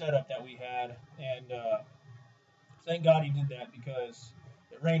entire setup that we had. And thank God he did that, because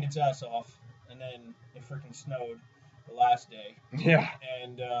it rained its ass off, and then it freaking snowed the last day. Yeah.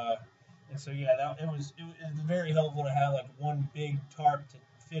 And so it was very helpful to have one big tarp to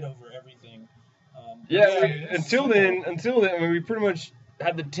fit over everything. Until then, we pretty much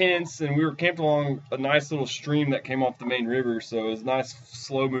had the tents, and we were camped along a nice little stream that came off the main river, so it was nice,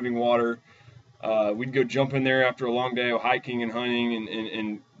 slow-moving water. We'd go jump in there after a long day of hiking and hunting,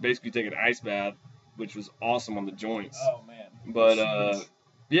 and basically take an ice bath, which was awesome on the joints. Oh, man. But,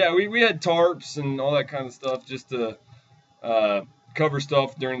 we had tarps and all that kind of stuff just to cover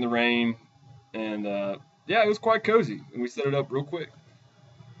stuff during the rain, and yeah, it was quite cozy, and we set it up real quick.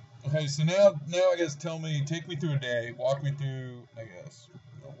 Okay, so now I guess take me through a day, walk me through, I guess,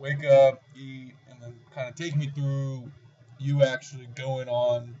 wake up, eat, and then kind of take me through you actually going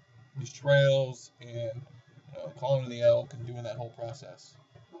on these trails and calling the elk and doing that whole process.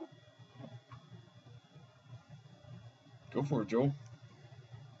 Go for it, Joel.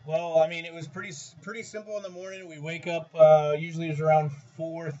 Well, I mean, it was pretty simple in the morning. We wake up, usually it was around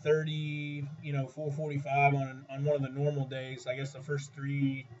 4:30, 4:45 on one of the normal days. I guess the first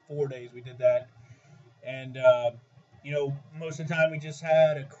 3-4 days we did that. And, most of the time we just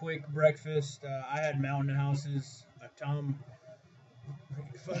had a quick breakfast. I had Mountain Houses. Tom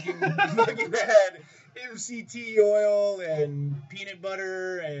fucking had MCT oil and peanut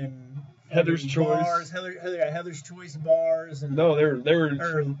butter and Heather's Choice. Bars, Heather's Choice bars. And, No, they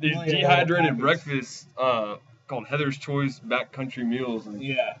were these dehydrated breakfasts called Heather's Choice backcountry meals. And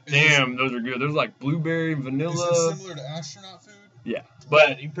yeah. Damn, those are good. There's like blueberry, vanilla. Is it similar to astronaut food? Yeah,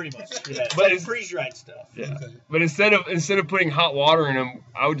 but pretty much. Yeah. But it's freeze-dried stuff. Yeah, Okay. but instead of putting hot water in them,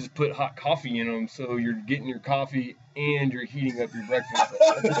 I would just put hot coffee in them, so you're getting your coffee and you're heating up your breakfast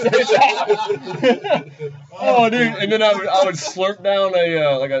at the same time. Oh, dude! And then I would slurp down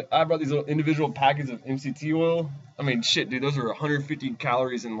I brought these little individual packets of MCT oil. I mean, shit, dude, those are 150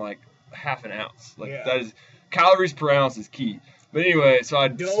 calories in like half an ounce. Like Yeah. that is calories per ounce is key. But anyway, so I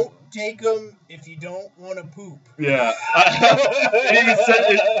Don't take them if you don't want to poop. Yeah.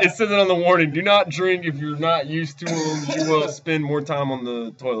 It says it on the warning. Do not drink if you're not used to them. You will spend more time on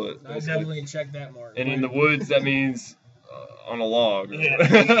the toilet. I definitely check that mark. And in the woods, that means on a log. Yeah.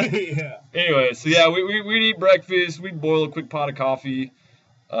 Yeah. Anyway, so yeah, we'd eat breakfast. We'd boil a quick pot of coffee,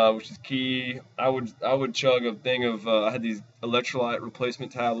 which is key. I would chug a thing of, I had these electrolyte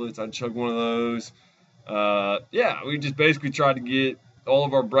replacement tablets. I'd chug one of those. Yeah, we just basically tried to get all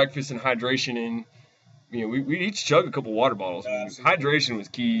of our breakfast and hydration in. We each chug a couple water bottles. Hydration was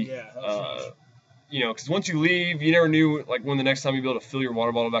key. Yeah. Because once you leave, you never knew like when the next time you'd be able to fill your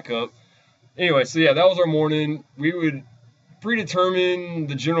water bottle back up. Anyway, so yeah, that was our morning. We would predetermine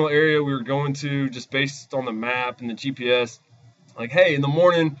the general area we were going to just based on the map and the GPS. Like, hey, in the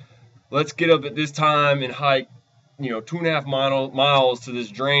morning, let's get up at this time and hike, 2.5 miles to this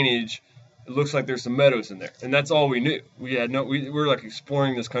drainage. It looks like there's some meadows in there, and that's all we knew. We were like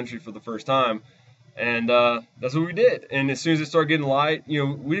exploring this country for the first time, and that's what we did. And as soon as it started getting light,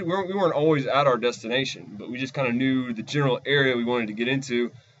 we weren't always at our destination, but we just kind of knew the general area we wanted to get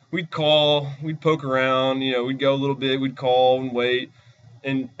into. We'd call, we'd poke around, we'd go a little bit, we'd call and wait,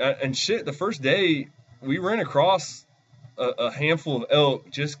 and shit. The first day we ran across a handful of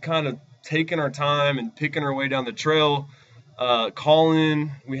elk, just kind of taking our time and picking our way down the trail.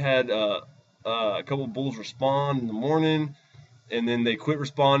 Calling, we had a couple of bulls respond in the morning, and then they quit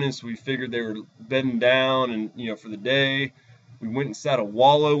responding, so we figured they were bedding down, and for the day, we went and sat a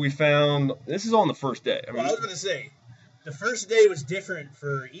wallow we found. This is on the first day. I was going to say, the first day was different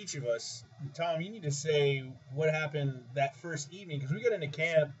for each of us. Tom, you need to say what happened that first evening, because we got into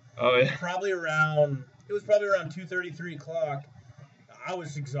camp probably around 2:30, 3 o'clock. I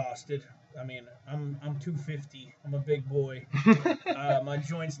was exhausted. I mean, I'm 250. I'm a big boy. My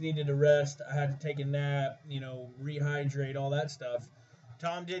joints needed a rest. I had to take a nap, rehydrate, all that stuff.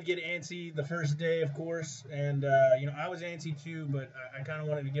 Tom did get antsy the first day, of course, and I was antsy too, but I kind of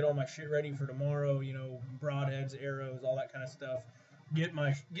wanted to get all my shit ready for tomorrow. Broadheads, arrows, all that kind of stuff. Get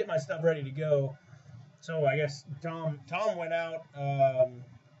my stuff ready to go. So I guess Tom went out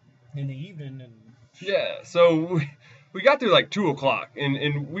in the evening and yeah. So we got there like 2 o'clock,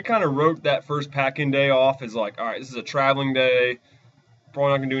 and we kind of wrote that first pack-in day off as like, all right, this is a traveling day.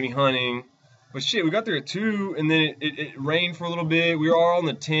 Probably not gonna do any hunting. But shit, we got there at 2, and then it rained for a little bit. We were all in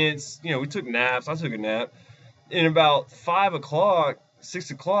the tents. We took naps. I took a nap. And about 5 o'clock,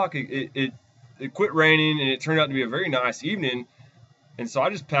 6 o'clock, it quit raining, and it turned out to be a very nice evening. And so I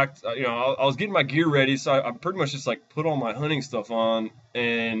just packed, I was getting my gear ready, so I pretty much just like put all my hunting stuff on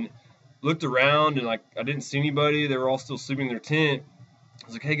and looked around, and like I didn't see anybody. They were all still sleeping in their tent. I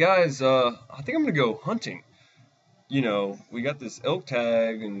was like, hey guys, I think I'm gonna go hunting. We got this elk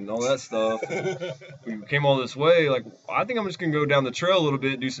tag and all that stuff. We came all this way. Like, I think I'm just going to go down the trail a little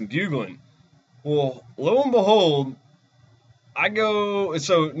bit and do some bugling. Well, lo and behold,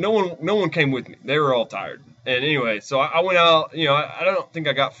 so no one came with me. They were all tired. And anyway, so I went out, I don't think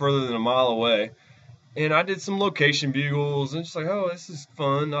I got further than a mile away. And I did some location bugles and just like, oh, this is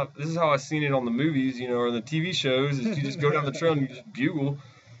fun. This is how I've seen it on the movies, or the TV shows, is you just go down the trail and you just bugle.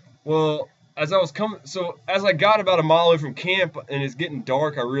 Well, as I got about a mile away from camp and it's getting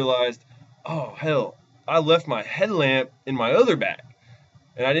dark, I realized, oh, hell, I left my headlamp in my other bag.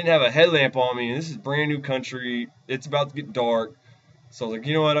 And I didn't have a headlamp on me, and this is brand new country. It's about to get dark. So I was like,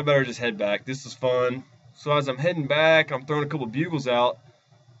 you know what, I better just head back. This is fun. So as I'm heading back, I'm throwing a couple bugles out.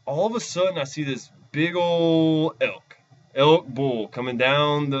 All of a sudden, I see this big old elk bull coming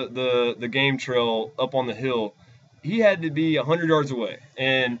down the game trail up on the hill. He had to be 100 yards away.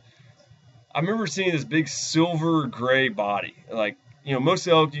 And I remember seeing this big silver gray body. Like, you know, most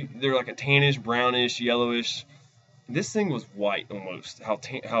elk, they're like a tannish, brownish, yellowish. This thing was white almost. How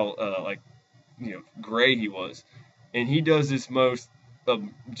gray he was. And he does this most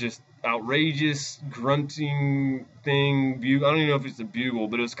just outrageous grunting thing. I don't even know if it's a bugle,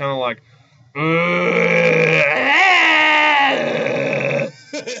 but it was kind of like.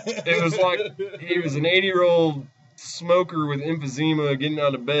 It was like he was an 80-year-old smoker with emphysema getting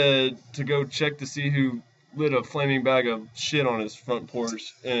out of bed to go check to see who lit a flaming bag of shit on his front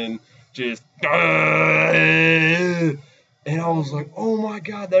porch and just. And I was like, oh my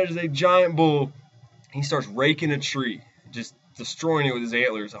God, that is a giant bull. He starts raking a tree, just destroying it with his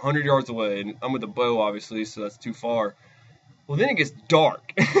antlers 100 yards away. And I'm with a bow, obviously, so that's too far. Well, then it gets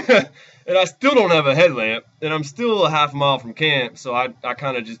dark, and I still don't have a headlamp, and I'm still a half mile from camp, so I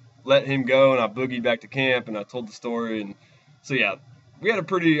kind of just let him go, and I boogied back to camp, and I told the story. And so, yeah, we had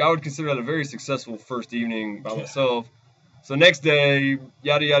I would consider that a very successful first evening by myself. So next day,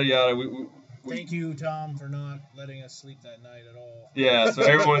 yada, yada, yada. Thank you, Tom, for not letting us sleep that night at all. Yeah, so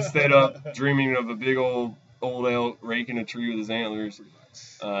everyone stayed up dreaming of a big old elk raking a tree with his antlers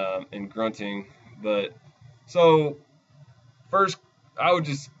and grunting. But so first, I would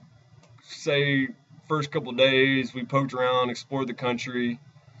just say first couple days we poked around, explored the country.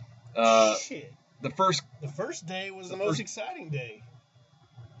 Shit. The first day was the most exciting day.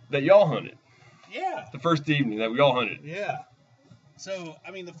 That y'all hunted. Yeah. The first evening that we all hunted. Yeah. So,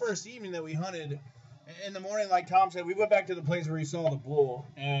 I mean, the first evening that we hunted, in the morning, like Tom said, we went back to the place where we saw the bull,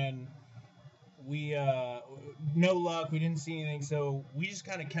 and we, no luck, we didn't see anything, so we just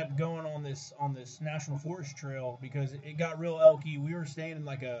kind of kept going on this National Forest trail because it got real elky. We were staying in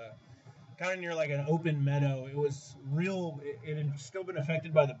like kind of near like an open meadow. It was real, it had still been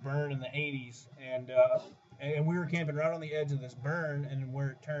affected by the burn in the 80s, and we were camping right on the edge of this burn, and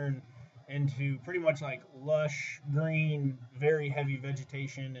where it turned into pretty much like lush green, very heavy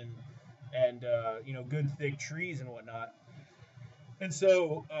vegetation and good thick trees and whatnot. And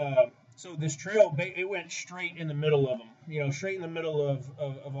so this trail, it went straight in the middle of them, straight in the middle of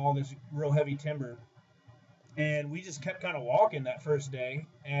all this real heavy timber. And we just kept kind of walking that first day,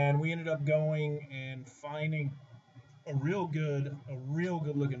 and we ended up going and finding a real good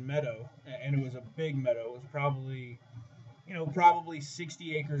looking meadow, and it was a big meadow. It was probably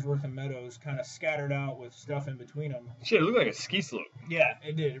 60 acres worth of meadows kind of scattered out with stuff in between them. Shit, it looked like a ski slope. Yeah,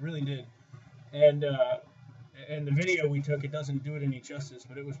 it did. It really did. And the video we took, it doesn't do it any justice,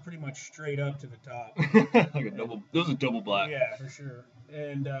 but it was pretty much straight up to the top. It was a double black. Yeah, for sure.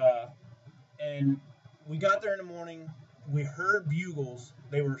 And we got there in the morning. We heard bugles.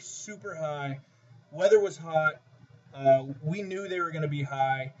 They were super high. Weather was hot. We knew they were going to be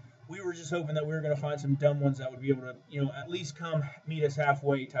high. We were just hoping that we were going to find some dumb ones that would be able to, at least come meet us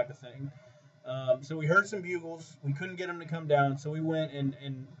halfway type of thing. So we heard some bugles. We couldn't get them to come down, so we went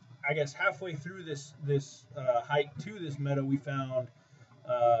and I guess halfway through this hike to this meadow, we found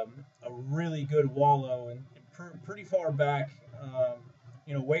a really good wallow and pretty far back,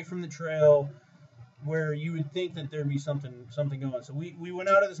 away from the trail, where you would think that there'd be something going. So we went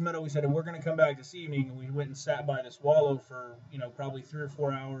out of this meadow. We said, we're going to come back this evening, and we went and sat by this wallow for probably 3 or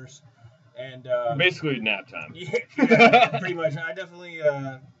 4 hours, and basically nap time. Yeah, pretty much. I definitely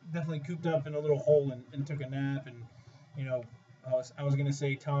cooped up in a little hole and took a nap, and I was going to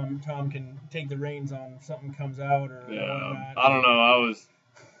say Tom can take the reins on if something comes out or whatnot. I don't know.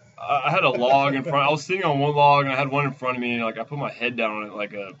 I had a log in front. I was sitting on one log, and I had one in front of me, and I put my head down on it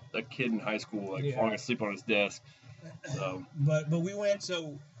like a kid in high school, falling asleep on his desk. So. But we went.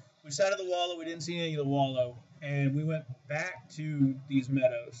 So we sat at the wallow. We didn't see any of the wallow, and we went back to these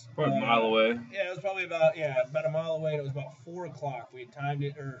meadows. Probably a mile away. Yeah, it was probably about a mile away, and it was about 4 o'clock. We had timed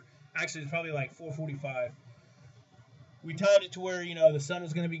it, or actually, it's probably like 4:45. We timed it to where, the sun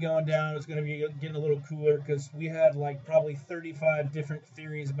was going to be going down. It was going to be getting a little cooler because we had probably 35 different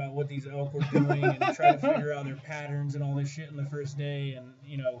theories about what these elk were doing and trying to figure out their patterns and all this shit in the first day. And,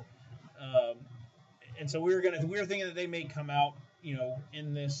 and so we were thinking that they may come out,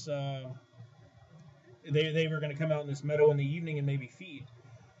 in this, they were going to come out in this meadow in the evening and maybe feed.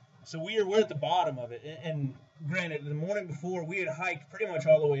 So we're at the bottom of it. And granted, the morning before, we had hiked pretty much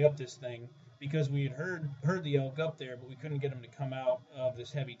all the way up this thing, because we had heard the elk up there, but we couldn't get them to come out of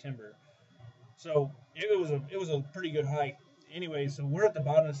this heavy timber. So it was a pretty good hike. Anyway, so we're at the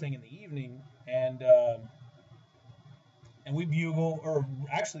bottom of this thing in the evening, and we bugle, or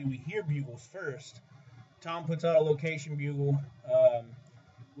actually we hear bugles first. Tom puts out a location bugle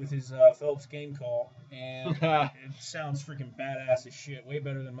with his Phelps game call, and it sounds freaking badass as shit, way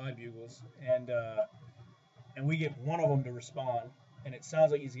better than my bugles. And we get one of them to respond, and it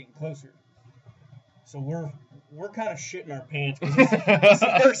sounds like he's getting closer. So we're kind of shitting our pants because it's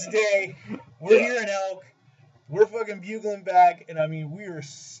the first day. We're hearing elk. We're fucking bugling back, and I mean, we were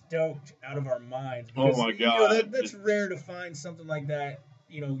stoked out of our minds. Because, oh my god! That's rare to find something like that.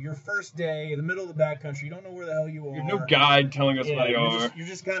 Your first day in the middle of the backcountry, you don't know where the hell you are. You have no guide telling us where they are. You're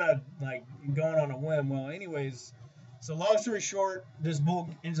just kind of like going on a whim. Well, anyways, so long story short, this bull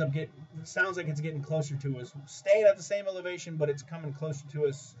ends up sounds like it's getting closer to us, staying at the same elevation, but it's coming closer to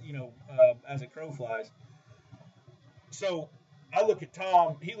us, as a crow flies. So I look at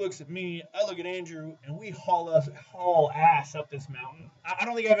Tom, he looks at me, I look at Andrew, and we haul ass up this mountain. I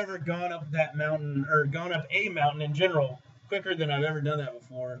don't think I've ever gone up that mountain, or gone up a mountain in general, quicker than I've ever done that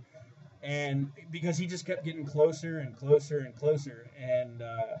before. And because he just kept getting closer and closer and closer. And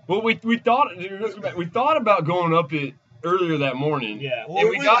well, we thought about going up it earlier that morning. Yeah, well, and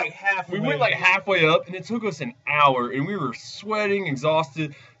we went like halfway up, and it took us an hour, and we were sweating,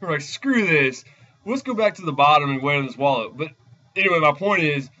 exhausted. We were like, screw this, let's go back to the bottom and wait on this wall. But anyway, my point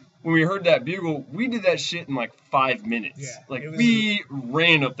is, when we heard that bugle, we did that shit in like 5 minutes. Yeah, we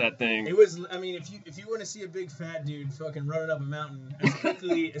ran up that thing. It was, I mean, if you want to see a big fat dude fucking running up a mountain as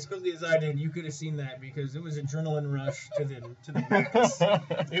quickly as I did, you could have seen that, because it was adrenaline rush to the max.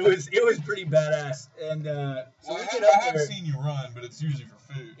 It was pretty badass. And so I have seen you run, but it's usually for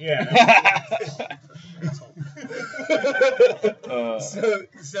food. Yeah.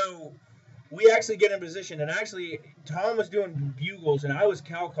 So we actually get in position, and actually Tom was doing bugles and I was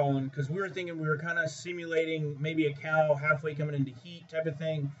cow calling, because we were thinking we were kind of simulating maybe a cow halfway coming into heat type of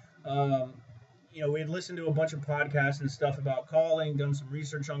thing. We had listened to a bunch of podcasts and stuff about calling, done some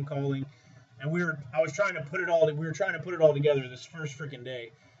research on calling, and we were trying to put it all together this first freaking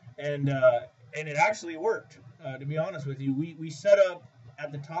day, and it actually worked. To be honest with you, we set up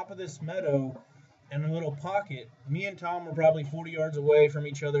at the top of this meadow in a little pocket. Me and Tom were probably 40 yards away from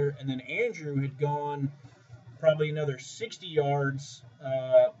each other, and then Andrew had gone probably another 60 yards,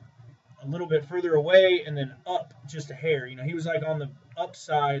 a little bit further away, and then up just a hair. He was like on the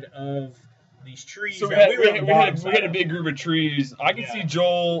upside of these trees. So we had a big group of trees. I could see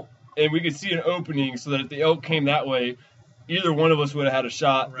Joel, and we could see an opening, so that if the elk came that way, either one of us would have had a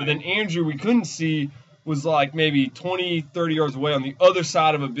shot. Right. But then Andrew, we couldn't see, was like maybe 20, 30 yards away on the other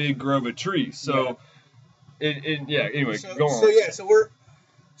side of a big grove of trees. So, anyway, go on.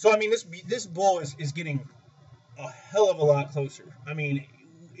 So I mean, this bull is getting a hell of a lot closer. I mean,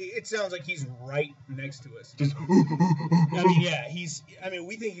 it sounds like he's right next to us. Just we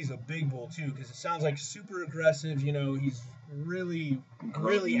think he's a big bull too, because it sounds like super aggressive. He's really,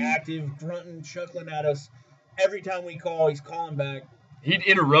 really active, grunting, chuckling at us. Every time we call, he's calling back. He'd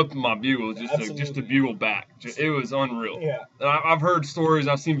interrupt my bugle just to bugle back. It was unreal. Yeah. And I've heard stories,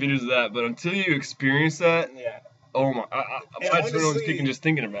 I've seen videos of that, but until you experience that, oh my, my adrenaline's kicking just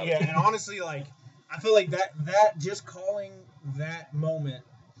thinking about it. Yeah, and honestly, like, I feel like that just calling that moment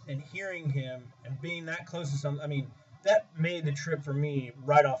and hearing him and being that close to something, I mean, that made the trip for me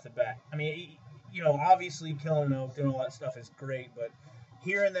right off the bat. I mean, obviously killing an elk and all that stuff is great, but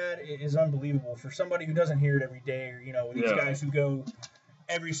hearing that is unbelievable for somebody who doesn't hear it every day, or these guys who go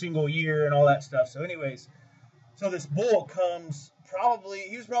every single year and all that stuff. So anyways, this bull comes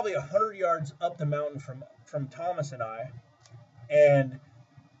he was probably 100 yards up the mountain from Thomas and I, and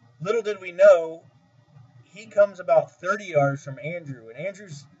little did we know, he comes about 30 yards from Andrew, and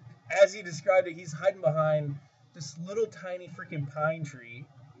Andrew's, as he described it, he's hiding behind this little tiny freaking pine tree,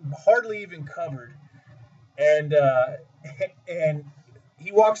 hardly even covered, and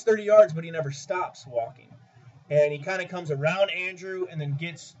he walks 30 yards, but he never stops walking. And he kind of comes around Andrew and then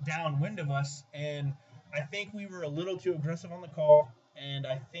gets downwind of us. And I think we were a little too aggressive on the call. And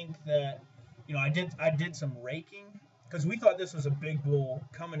I think that, I did some raking, because we thought this was a big bull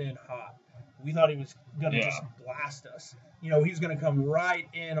coming in hot. We thought he was going to just blast us. He's going to come right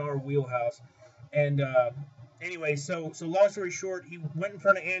in our wheelhouse. And anyway, so long story short, he went in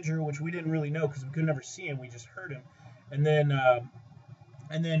front of Andrew, which we didn't really know because we could never see him. We just heard him.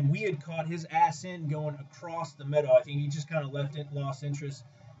 And then we had caught his ass in going across the meadow. I think he just kind of lost interest.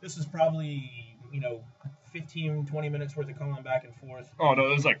 This was probably, 15, 20 minutes worth of calling back and forth. Oh, no,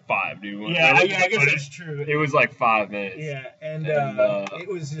 it was like 5, dude. Yeah, I guess that's true. It was like 5 minutes. Yeah, and it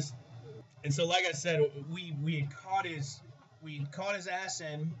was just... And so, like I said, we had caught his we caught his ass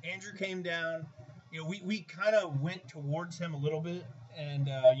in. Andrew came down. You know, we kind of went towards him a little bit, and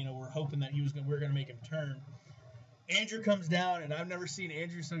you know, we're hoping that we were gonna make him turn. Andrew comes down, and I've never seen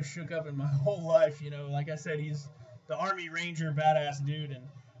Andrew so shook up in my whole life. You know, like I said, he's the Army Ranger, badass dude, and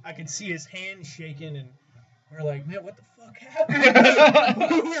I could see his hand shaking, and we're like, man, what the fuck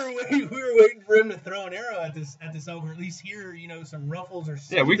happened? we were waiting for him to throw an arrow at this elk, or at least hear, you know, some ruffles or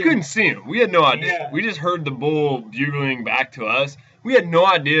something. Yeah, we couldn't see him. We had no idea. Yeah. We just heard the bull bugling back to us. We had no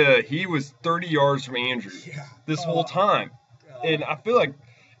idea he was 30 yards from Andrew this whole time. And I feel like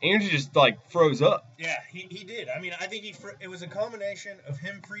Andrew just, like, froze up. Yeah, he did. I mean, I think it was a combination of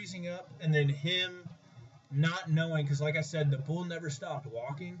him freezing up and then him not knowing, because like I said, the bull never stopped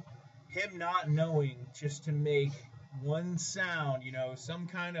walking. Him not knowing just to make one sound, you know, some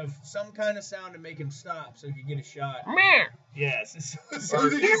kind of sound to make him stop so he could get a shot. Man. Yes, it's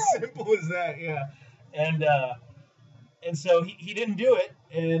something as simple as that. Yeah, and so he didn't do it,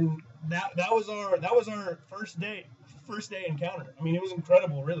 and that was our first day encounter. I mean, it was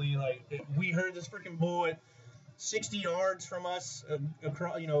incredible, really. Like, we heard this freaking bull at 60 yards from us,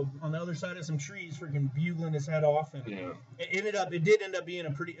 across, you know, on the other side of some trees, freaking bugling his head off, and it did end up being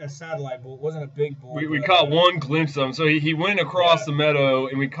a satellite bull. It wasn't a big bull. We caught one glimpse of him, so he went across the meadow,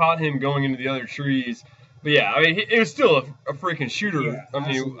 and we caught him going into the other trees. But yeah, I mean, it was still a freaking shooter. Yeah, I mean,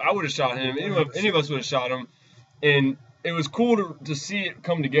 absolutely. I would have shot him. Any of us would have shot him, and it was cool to see it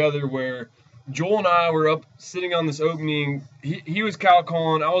come together where Joel and I were up sitting on this opening. He was cow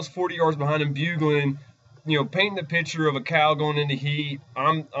calling. I was 40 yards behind him bugling. You know, painting the picture of a cow going into heat.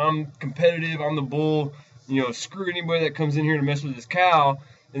 I'm competitive. I'm the bull. You know, screw anybody that comes in here to mess with this cow.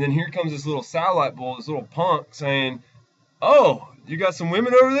 And then here comes this little satellite bull, this little punk, saying, "Oh, you got some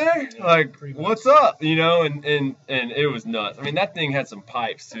women over there? Yeah, like, pretty much. what's up?" You know, and it was nuts. I mean, that thing had some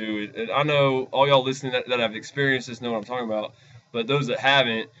pipes too. I know all y'all listening that have experienced this know what I'm talking about, but those that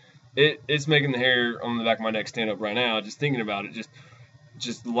haven't, it's making the hair on the back of my neck stand up right now just thinking about it.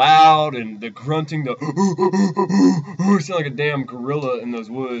 Just loud, and the grunting, sound like a damn gorilla in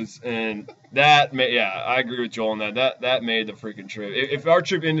those woods, and that I agree with Joel on that. That made the freaking trip. If our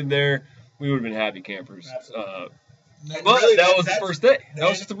trip ended there, we would have been happy campers. But really, that was the first day. That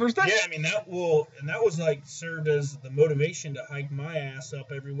was just the first day. Yeah, I mean, that was like served as the motivation to hike my ass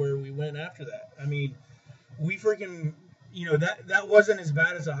up everywhere we went after that. I mean, we freaking, you know, that wasn't as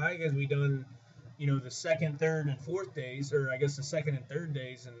bad as a hike as we done, you know, the second, third, and fourth days, or I guess the second and third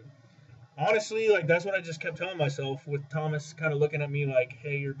days. And honestly, like, that's what I just kept telling myself, with Thomas kind of looking at me like,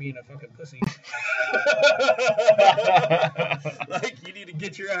 "Hey, you're being a fucking pussy." Like, you need to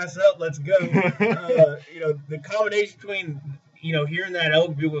get your ass up. Let's go. You know, the combination between, you know, hearing that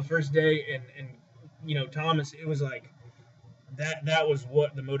elk bugle the first day and you know, Thomas, it was like that was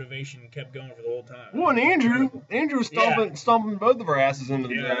what the motivation kept going for the whole time. Well, and Andrew was stomping both of our asses into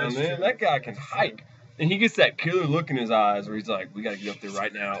the ground, man. True. That guy can hike. And he gets that killer look in his eyes where he's like, "We got to get up there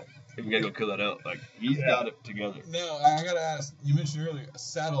right now. We got to go kill that elk." Like, he's got it together. Now, I got to ask, you mentioned earlier a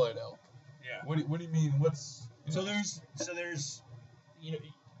satellite elk. Yeah. What do you mean? So there's, you know,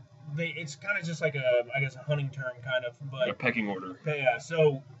 it's kind of just like a hunting term kind of, but A pecking order. yeah.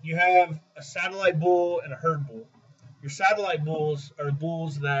 So you have a satellite bull and a herd bull. Your satellite bulls are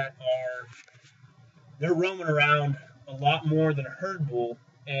bulls that they're roaming around a lot more than a herd bull,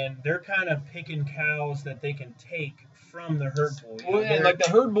 and they're kind of picking cows that they can take from the herd bull. You know, Well, and like the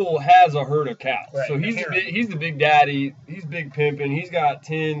herd bull has a herd of cows. Right, So he's inherently. the big daddy. He's big pimping. He's got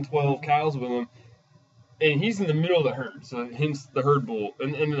 10, 12 cows with him. And he's in the middle of the herd. So hence the herd bull.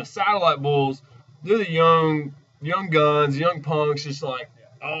 And the satellite bulls, they're the young guns, young punks, just like,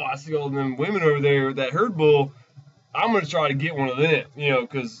 "Oh, I see all them women over there. That herd bull, I'm going to try to get one of them." You know,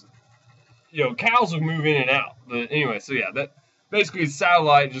 because, you know, cows will move in and out. But anyway, so yeah, that basically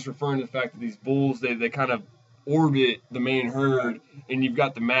satellite just referring to the fact that these bulls, they kind of orbit the main herd, and you've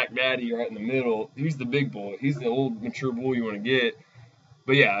got the Mac Daddy right in the middle. He's the big bull. He's the old mature bull you want to get.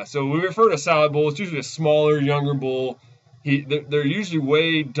 But yeah, so we refer to satellite bull. It's usually a smaller, younger bull. They're usually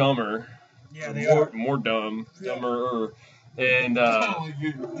way dumber. Yeah, they are. More dumb, Yeah. dumber, and Oh,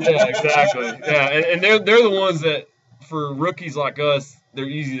 yeah, exactly. Yeah, and they're the ones that, for rookies like us, they're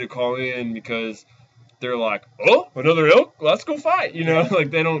easy to call in because they're like, "Oh, another elk? Let's go fight." You know, like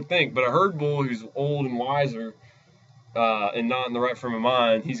they don't think. But a herd bull who's old and wiser and not in the right frame of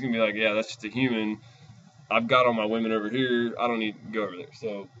mind, he's going to be like, "Yeah, that's just a human. I've got all my women over here. I don't need to go over there."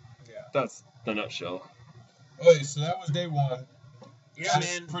 So that's the nutshell. Okay, so that was day one. Yeah,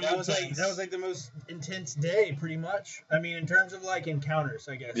 That's man, pretty that was intense. like the most intense day, pretty much. I mean, in terms of like encounters,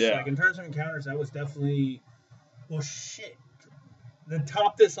 I guess. Yeah. Like in terms of encounters, that was definitely, well, shit. To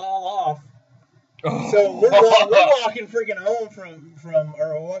top this all off, Oh. So we're walking freaking home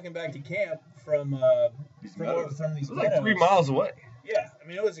or we're walking back to camp from These these It was like meadows. 3 miles away. Yeah, I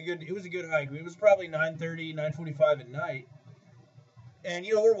mean it was a good hike. It was probably 9:30, 9:45 at night, and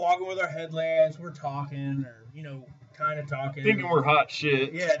we're walking with our headlamps, we're talking, or kind of talking, Thinking we're hot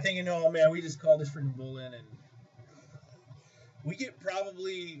shit. yeah, thinking, oh man, we just called this freaking bull in, and we get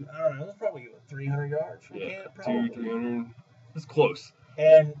probably, I don't know, let's probably get 300 yards from Yeah, camp, probably. 200-300. It's close.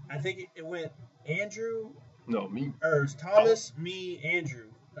 And I think it went Andrew, No, me. or it was Thomas, me, Andrew,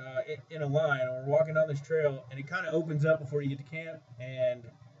 in a line, and we're walking down this trail, and it kind of opens up before you get to camp, and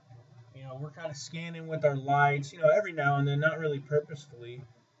we're kind of scanning with our lights, every now and then, not really purposefully.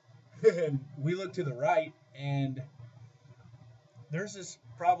 And we look to the right, and there's this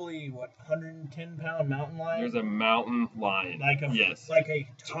probably 110-pound mountain lion, There's a mountain lion. like a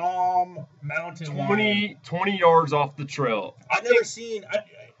Tom mountain lion. 20 yards off the trail. I've never seen.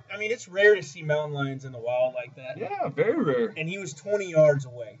 I mean, it's rare to see mountain lions in the wild like that. Yeah, very rare. And he was 20 yards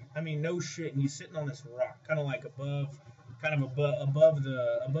away. I mean, no shit. And he's sitting on this rock, kind of like above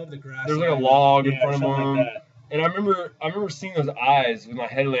the grass. There's like a log in Yeah, front of something him. like that. And I remember seeing those eyes with my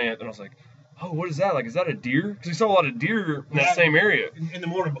headlamp, and I was like, oh, what is that? Like, is that a deer? Because we saw a lot of deer in that Yeah. same area. In the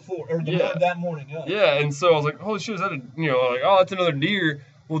morning before, or Yeah. that morning. Yeah. Yeah, and so I was like, holy shit, is that like, oh, that's another deer.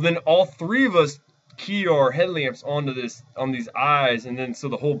 Well, then all three of us key our headlamps on these eyes, and then so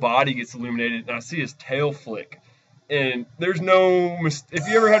the whole body gets illuminated, and I see his tail flick. And there's no if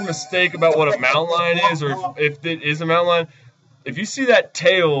you ever had a mistake about what a mountain lion is, or if it is a mountain lion, if you see that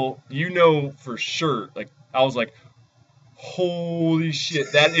tail, for sure. Like, I was like, holy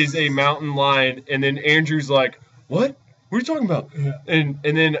shit, that is a mountain lion. And then Andrew's like, what? What are you talking about? Yeah. And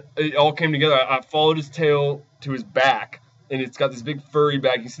then it all came together. I followed his tail to his back, and it's got this big furry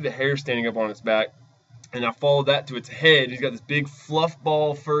back. You see the hair standing up on its back. And I followed that to its head. He's got this big fluff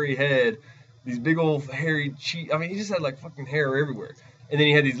ball furry head, these big old hairy cheeks. I mean, he just had like fucking hair everywhere. And then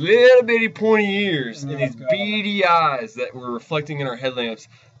he had these little bitty pointy ears and these beady eyes that were reflecting in our headlamps.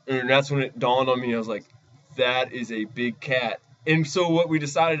 And that's when it dawned on me. I was like, that is a big cat. And so what we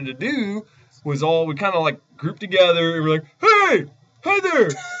decided to do was we kind of like grouped together and we're like, hey there,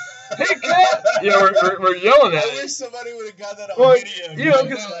 hey cat. We're yelling at I it. wish somebody would have got that on Well, video.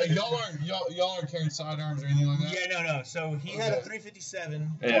 because Y'all aren't carrying sidearms or anything like that. Yeah, no. So he had a 357.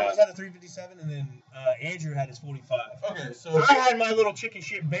 Yeah. Thomas had a 357, and then Andrew had his 45. Okay, so I had my little chicken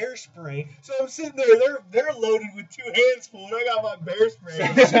shit bear spray. So I'm sitting there. They're loaded with 2 hands full, and I got my bear spray.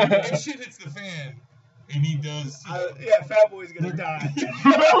 if shit hits the fan, and he does. Yeah, Fat Boy's gonna die.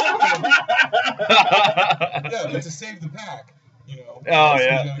 Yeah, but to save the pack, Oh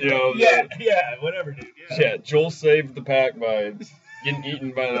yeah, yeah, whatever, dude. Yeah, Joel saved the pack by getting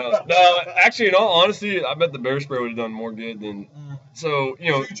eaten by the. No, actually, in all honesty, I bet the bear spray would have done more good than. So So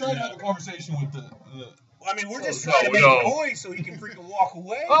you try to have a conversation with the I mean, we're just No, trying to make no. noise so he can freaking walk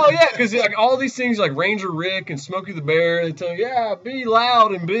away. Oh yeah, because like all these things like Ranger Rick and Smokey the Bear, they tell you, yeah, be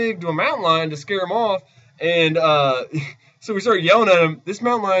loud and big to a mountain lion to scare him off. And so we started yelling at him. This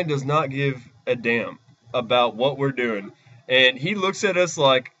mountain lion does not give a damn about what we're doing. And he looks at us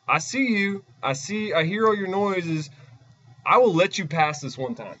like, I see you. I hear all your noises. I will let you pass this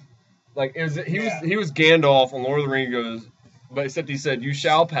one time. Like he was Gandalf on Lord of the Rings. Goes, but except he said, you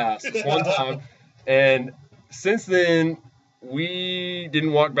shall pass this one time. And since then, we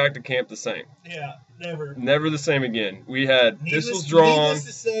didn't walk back to camp the same. Yeah, never. Never the same again. We had Needless pistols drawn, to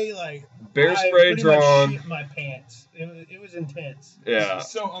say, like, bear I spray pretty much drawn. shit my pants. It was intense. Yeah.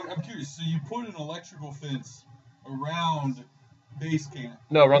 So I'm curious. So you put an electrical fence around base camp.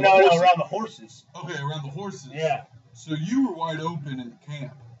 No, around the No, horses. around the horses. Okay, around the horses. Yeah. So you were wide open in the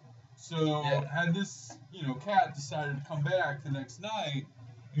camp. So Yeah. had this, cat decided to come back the next night,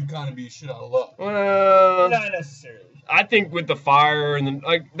 you'd kind of be shit out of luck. Well, Not necessarily. I think with the fire and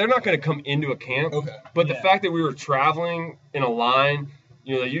they're not going to come into a camp. Okay. But the Yeah. fact that we were traveling in a line,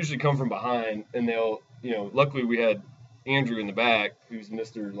 they usually come from behind, and they'll, luckily we had Andrew in the back, who's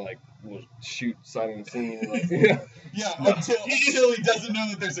Mr. will shoot sight on the scene. Yeah, until he doesn't know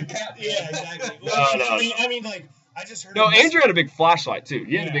that there's a cat. Yeah, exactly. No. I mean, like, I just heard. No, him- Andrew had a big flashlight too.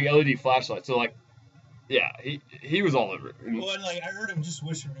 He had a Yeah. big LED flashlight, so yeah, he was all over it. Well, and, like, I heard him just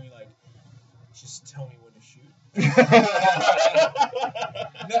whisper to me, like, just tell me when to shoot.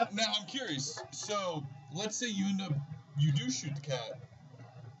 Now I'm curious. So let's say you do shoot the cat.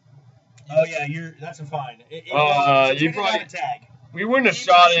 Oh yeah, that's a fine. you didn't have probably- a tag. We wouldn't have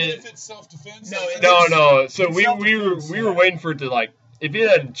shot Even it. if it's self-defense. No, like, No. So It's we self-defense, were yeah. waiting for it to if it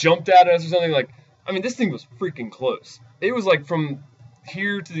had jumped at us or something this thing was freaking close. It was from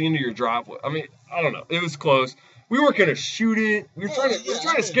here to the end of your driveway. I mean, I don't know. It was close. we weren't gonna shoot it. We were trying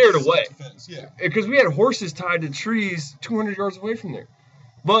to scare it away. Yeah. Because we had horses tied to trees 200 yards away from there.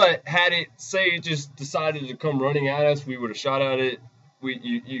 But had it, say, it just decided to come running at us, we would have shot at it.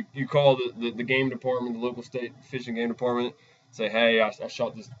 You call the game department, the local state fish and game department, say, hey, I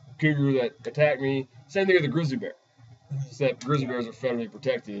shot this cougar that attacked me. Same thing with the grizzly bear. Except grizzly bears are federally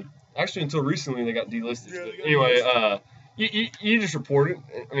protected. Actually, until recently, they got delisted. Yeah, But anyway, you just report it.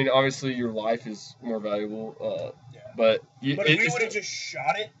 I mean, obviously, your life is more valuable. But if we would have just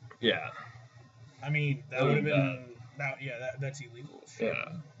shot it, yeah. I mean, that would have been that's illegal. Yeah.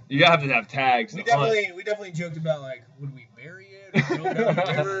 You have to have tags. We definitely joked about, like, would we bury it or throw it down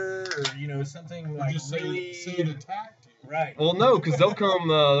the river or something like just really say it attacked you. right. Well, no, because they'll come.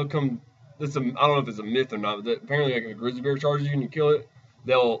 I don't know if it's a myth or not, but apparently, like, if a grizzly bear charges you and you kill it,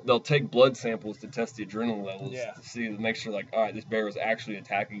 they'll take blood samples to test the adrenaline levels to make sure, like, all right, this bear was actually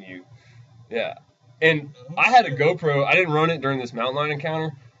attacking you. Yeah. And I had a GoPro. I didn't run it during this mountain lion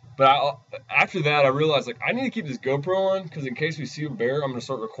encounter, but after that, I realized, like, I need to keep this GoPro on because in case we see a bear, I'm going to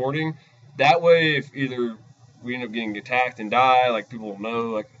start recording. That way, if either we end up getting attacked and die, like, people will know,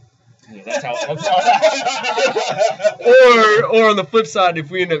 like, that's how. or on the flip side, if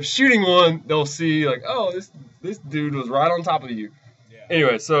we end up shooting one, they'll see, like, oh, this dude was right on top of you. Yeah.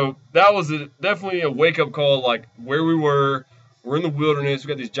 Anyway, so that was definitely a wake-up call, like, where we were. We're in the wilderness. We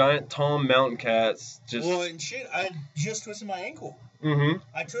got these giant Tom mountain cats. Well, and shit, I just twisted my ankle. Mm-hmm.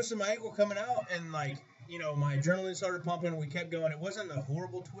 I twisted my ankle coming out, and, like, my adrenaline started pumping. We kept going. It wasn't a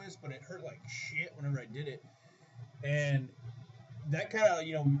horrible twist, but it hurt like shit whenever I did it. And that kind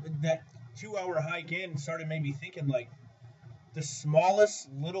of, that 2-hour hike in started made me thinking, like, the smallest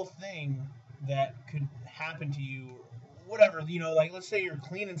little thing that could happen to you, whatever, like, let's say you're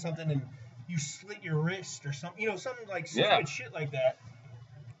cleaning something and you slit your wrist or something, something like stupid shit like that,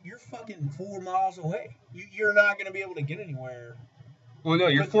 you're fucking 4 miles away. You're not going to be able to get anywhere. Well, no,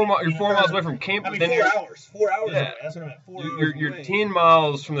 you're 4 miles away from camp. I mean, 4 hours. 4 hours away. That's what I meant. 4 hours You're away. 10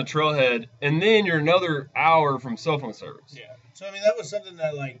 miles from the trailhead, and then you're another hour from cell phone service. Yeah. So, I mean, that was something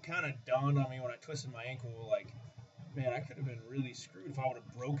that, like, kind of dawned on me when I twisted my ankle. Like, man, I could have been really screwed if I would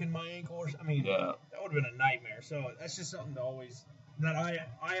have broken my ankle. That would have been a nightmare. So, that's just something to always, that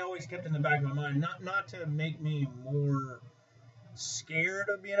I always kept in the back of my mind. Not to make me more scared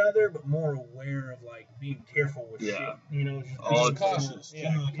of being out there, but more aware of, like, being careful with shit. Just cautious.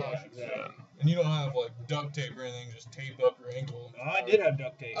 Generally cautious. Yeah. And you don't have, like, duct tape or anything, just tape up your ankle. Oh, I did have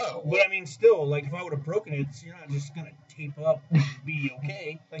duct tape. Oh, well. But I mean, still, like, if I would have broken it, you're not just gonna tape up and be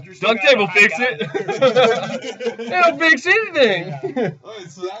okay. Like, you're still Duct tape will fix it. It'll fix anything. Yeah. All right,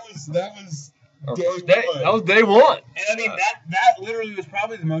 so that was That was day one. And I mean, that literally was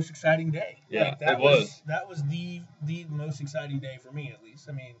probably the most exciting day. Yeah, like, that it was. That was the most exciting day for me, at least.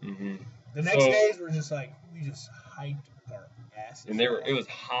 I mean, the next So- days were just like, we just hiked our asses. And it was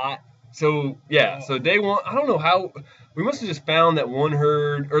hot. So, so day one, I don't know how, we must have just found that one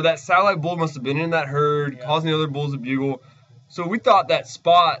herd, or that satellite bull must have been in that herd, causing the other bulls to bugle. So we thought that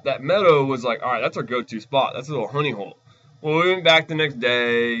spot, that meadow, was like, all right, that's our go-to spot. That's a little honey hole. Well, we went back the next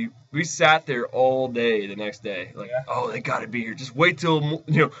day. We sat there all day the next day. Like, oh, they got to be here. Just wait till,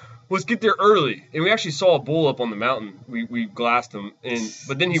 let's get there early. And we actually saw a bull up on the mountain. We glassed him.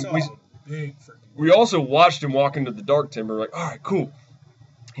 But then we also watched him walk into the dark timber. Like, all right, cool.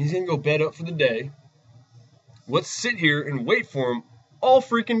 He's going to go bed up for the day. Let's sit here and wait for him all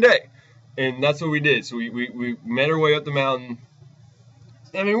freaking day. And that's what we did. So we made our way up the mountain.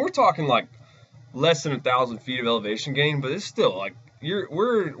 I mean, we're talking like less than 1,000 feet of elevation gain, but it's still like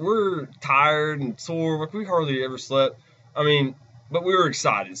we're tired and sore. Like, we hardly ever slept. I mean, but we were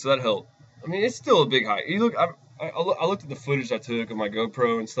excited, so that helped. I mean, it's still a big hike. You look, I looked at the footage I took of my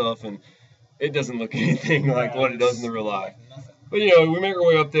GoPro and stuff, and it doesn't look anything like what it does in the real life. But, we make our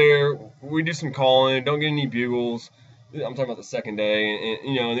way up there. We do some calling. Don't get any bugles. I'm talking about the second day.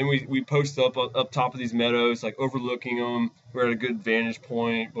 And then we post up top of these meadows, like overlooking them. We're at a good vantage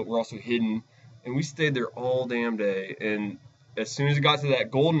point, but we're also hidden. And we stayed there all damn day. And as soon as it got to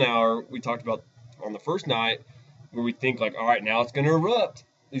that golden hour, we talked about on the first night, where we think, like, all right, now it's going to erupt.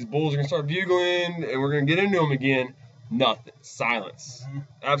 These bulls are going to start bugling, and we're going to get into them again. Nothing. Silence. Mm-hmm.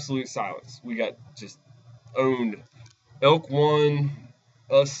 Absolute silence. We got just owned. Elk 1,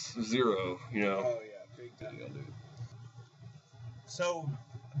 us 0, Oh, yeah, big time. So,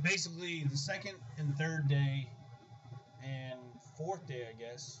 basically, the second and third day and fourth day, I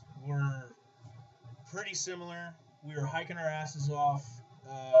guess, were pretty similar. We were hiking our asses off,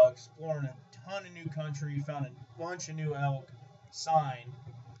 exploring a ton of new country, found a bunch of new elk, sign.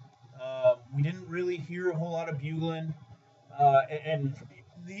 We didn't really hear a whole lot of bugling. And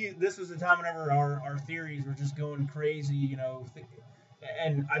this was the time whenever our theories were just going crazy,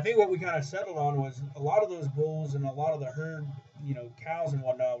 and I think what we kind of settled on was a lot of those bulls and a lot of the herd, cows and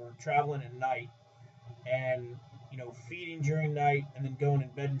whatnot were traveling at night and, feeding during night and then going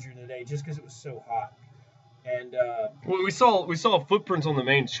and bedding during the day just because it was so hot. And well, we saw footprints on the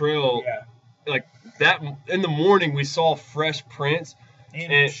main trail. Yeah. Like that in the morning, we saw fresh prints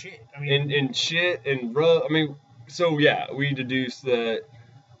and shit. I mean, and shit and rub. I mean, so yeah, we deduced that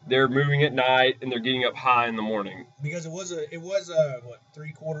they're moving at night and they're getting up high in the morning. Because it was a what,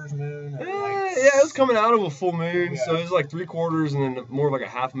 3/4 moon? Or Yeah, it was coming out of a full moon, Yeah. so it was like 3/4 and then more of like a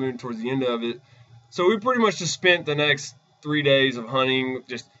half moon towards the end of it. So we pretty much just spent the next 3 days of hunting.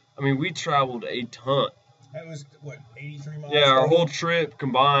 We traveled a ton. That was what, 83 miles? Yeah, our total? whole trip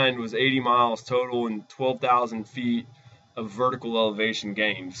combined was 80 miles total and 12,000 feet of vertical elevation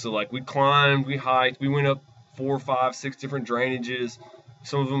gained. So like we climbed, we hiked, we went up 4, 5, 6 different drainages,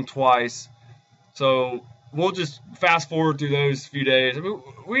 some of them twice. So we'll just fast forward through those few days. I mean,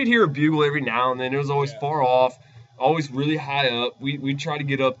 we'd hear a bugle every now and then. It was always far off, always really high up. We'd try to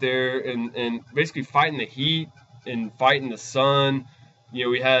get up there and basically fighting the heat and fighting the sun.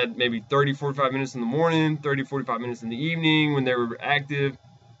 We had maybe 30, 45 minutes in the morning, 30, 45 minutes in the evening when they were active.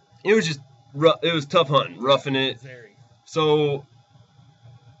 It was just rough. It was tough hunting, roughing it. Very. So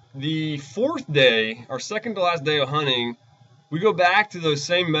the fourth day, our second to last day of hunting, we go back to those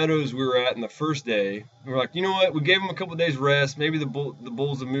same meadows we were at in the first day. We're like, you know what? We gave them a couple days rest. Maybe the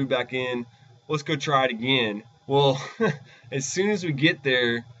bulls have moved back in. Let's go try it again. Well, as soon as we get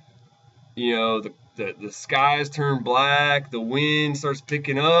there, the skies turn black, the wind starts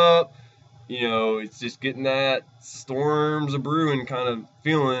picking up, it's just getting that storms a brewing kind of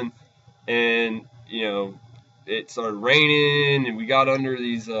feeling, and, it started raining, and we got under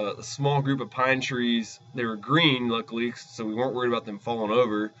these a small group of pine trees. They were green, luckily, so we weren't worried about them falling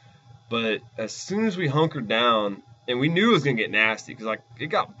over, but as soon as we hunkered down, and we knew it was going to get nasty, because, it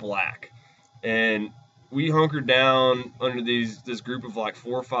got black, and we hunkered down under this group of, 4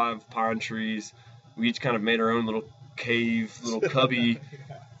 or 5 pine trees. We each kind of made our own little cave, little cubby,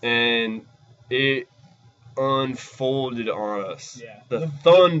 and it unfolded on us. Yeah. The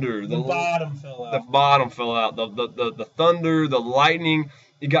thunder, The bottom fell out. the bottom fell out. The thunder, the lightning.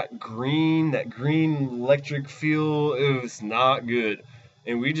 It got green, that green electric feel. It was not good,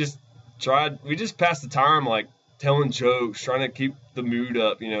 and we just passed the time telling jokes, trying to keep the mood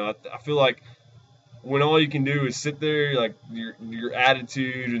up. I feel like when all you can do is sit there, your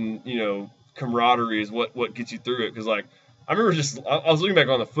attitude and camaraderie is what gets you through it. Because I remember I was looking back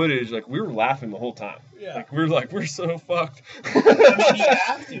on the footage, we were laughing the whole time. Yeah. We're so fucked. I mean, you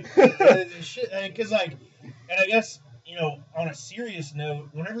have to. Because and I guess, on a serious note,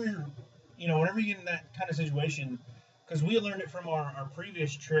 whenever you get in that kind of situation, because we learned it from our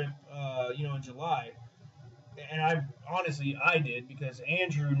previous trip, in July, and I did, because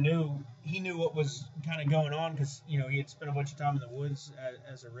Andrew knew what was kind of going on, because, he had spent a bunch of time in the woods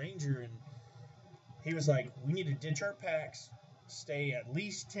as a ranger, and he was like, we need to ditch our packs, stay at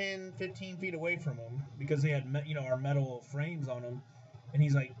least 10, 15 feet away from them, because they had, our metal frames on them. And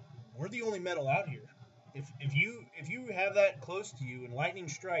he's like, we're the only metal out here. If you have that close to you and lightning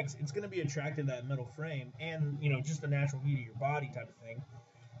strikes, it's going to be attracted to that metal frame and, just the natural heat of your body type of thing.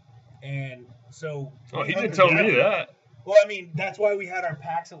 And so... Oh, he didn't tell me that. Well, I mean, that's why we had our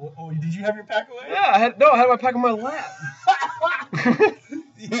packs. Oh, did you have your pack away? Yeah, I had my pack on my lap.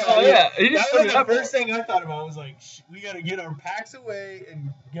 Oh, yeah. He didn't That tell me was the that first thing I thought about. Was like, we got to get our packs away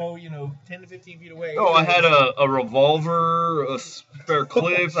and go, 10 to 15 feet away. Oh, I had a revolver, a spare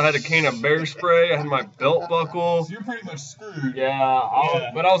clips. I had a can of bear spray. I had my belt buckle. So you're pretty much screwed.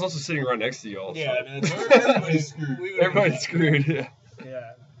 Yeah, but I was also sitting right next to y'all. Yeah, So. I mean, Everybody's screwed. Everybody's screwed. Yeah.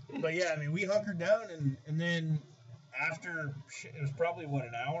 Yeah, but yeah, I mean, we hunkered down, and then after it was probably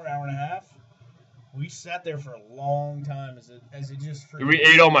an hour and a half. We sat there for a long time as it just. We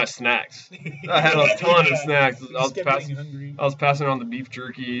ate all my snacks. I had a ton of snacks. I was passing on the beef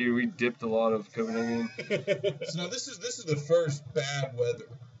jerky. We dipped a lot of Copenhagen. So now this is the first bad weather.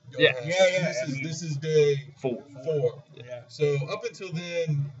 Yeah. This is day 4. 4. Yeah. So up until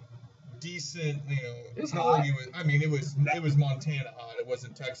then, decent. It was hot. hot. It was Montana hot. It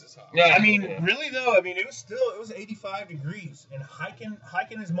wasn't Texas hot. Yeah. I mean, really though, it was 85 degrees, and hiking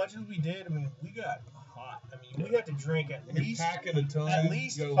as much as we did, we got hot. We had to drink at least packing a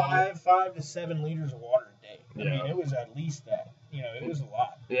ton. 5 to 7 liters of water a day. Yeah. It was at least that. It was a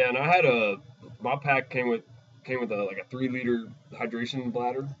lot. Yeah, and I had my pack came with a 3-liter hydration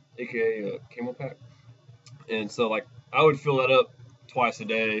bladder, aka a camel pack, and so I would fill that up twice a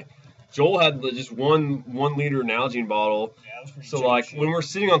day. Joel had just one liter Nalgene bottle. Yeah, that was pretty So chill like shit. when we're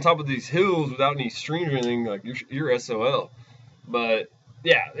sitting on top of these hills without any streams or anything, like you're SOL. But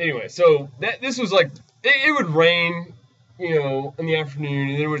yeah, anyway, so this was like it would rain, in the afternoon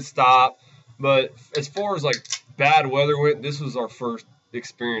and then it would stop. But as far as like bad weather went, this was our first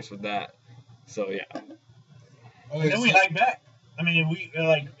experience with that. So yeah. And then we hiked back. I mean,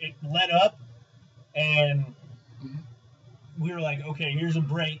 it let up, and we were like, okay, here's a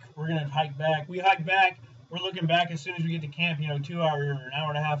break. We're gonna hike back. We hiked back. We're looking back as soon as we get to camp. 2 hours or an hour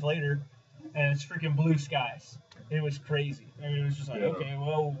and a half later, and it's freaking blue skies. It was crazy. I mean, it was just like, okay,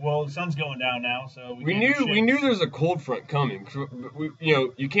 well, the sun's going down now, so we knew there was a cold front coming.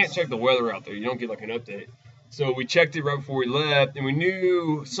 You can't check the weather out there. You don't get like an update. So we checked it right before we left, and we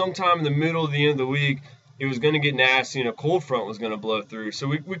knew sometime in the middle of the end of the week it was going to get nasty and a cold front was going to blow through. So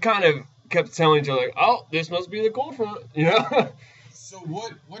we kind of kept telling each other, like, oh, this must be the cold front, So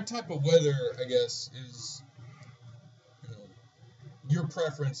what type of weather, I guess, is your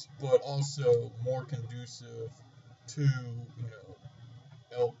preference, but also more conducive to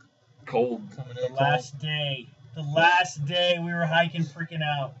elk cold coming The in? last day we were hiking, freaking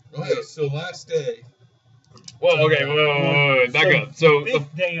out. Okay, so last day. Well, okay, wait, back up. So the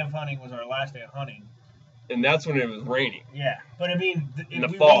 5th day of hunting was our last day of hunting. And that's when it was raining. Yeah, but I mean, In the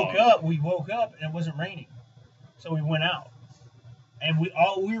we fog. woke up and it wasn't raining, so we went out. And we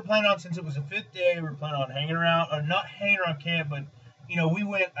were planning on, since it was the 5th day, we were planning on hanging around, or not hanging around camp, but we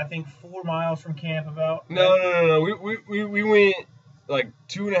went, I think, 4 miles from camp about. No. We went like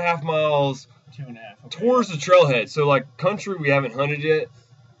 2.5 miles 2.5. Okay. towards the trailhead. So like country we haven't hunted yet,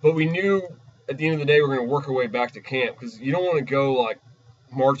 but we knew at the end of the day we're going to work our way back to camp because you don't want to go like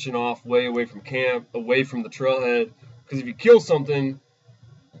marching off way away from camp, away from the trailhead, because if you kill something,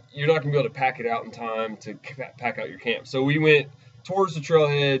 you're not going to be able to pack it out in time to pack out your camp. So we went towards the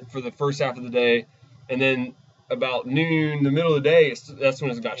trailhead for the first half of the day, and then about noon, the middle of the day, that's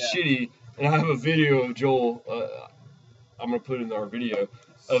when it got shitty. And I have a video of Joel, I'm going to put it in our video,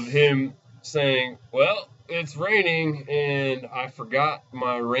 of him saying, well, it's raining, and I forgot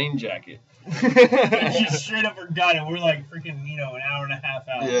my rain jacket. We just straight up forgot it. We're like freaking, an hour and a half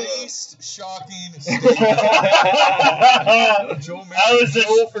out. Yeah. Least shocking.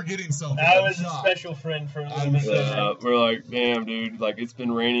 Joel forgetting something. I was a special friend for a little bit. We're like, damn, dude, like it's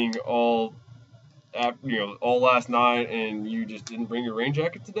been raining all last night, and you just didn't bring your rain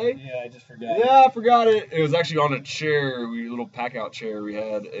jacket today? Yeah, I just forgot. Yeah, I forgot it. It was actually on a chair, little pack out chair we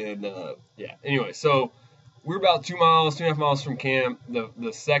had, and Anyway, so we're about 2.5 miles from camp,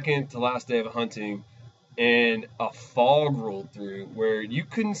 the second to last day of hunting, and a fog rolled through where you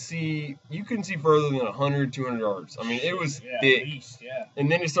couldn't see further than 100, 200 yards. I mean, it was thick. At least, yeah.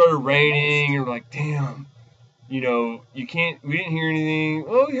 And then it started raining, and we're like, damn, we didn't hear anything.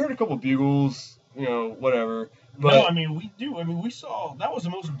 Well, we heard a couple bugles, whatever. But no, I mean, we do. I mean, we saw, that was the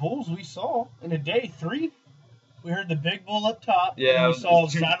most bulls we saw in a day, 3. We heard the big bull up top. Yeah, and we saw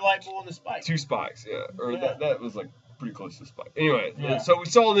the satellite bull and the spike. 2 spikes, yeah. Or Yeah. That was like pretty close to the spike. Anyway, Yeah. so we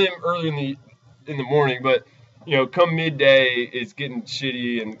saw them early in the morning, but come midday, it's getting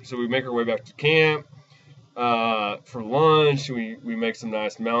shitty, and so we make our way back to camp. For lunch, we make some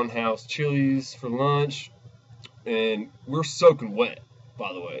nice Mountain House chilies for lunch, and we're soaking wet,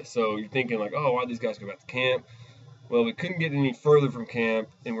 by the way. So you're thinking like, oh, why'd these guys go back to camp? Well, we couldn't get any further from camp,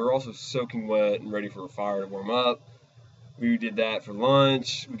 and we were also soaking wet and ready for a fire to warm up. We did that for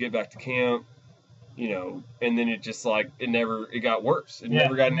lunch. We get back to camp, and then it just it got worse. It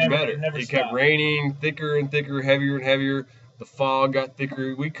never got any better. It kept raining, thicker and thicker, heavier and heavier. The fog got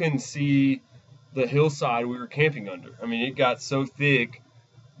thicker. We couldn't see the hillside we were camping under. I mean, it got so thick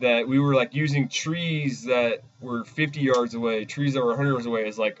that we were like using trees that were 50 yards away, trees that were 100 yards away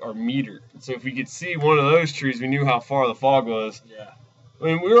as like our meter. So if we could see one of those trees, we knew how far the fog was. Yeah. I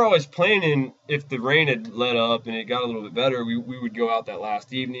mean, we were always planning if the rain had let up and it got a little bit better, we would go out that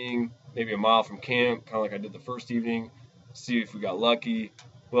last evening, maybe a mile from camp, kind of like I did the first evening, see if we got lucky.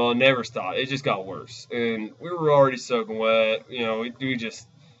 Well, it never stopped. It just got worse. And we were already soaking wet. We just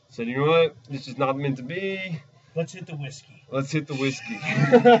said, you know what? This is not meant to be. Let's hit the whiskey.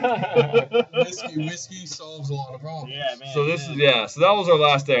 Whiskey solves a lot of problems. Yeah, man. So so that was our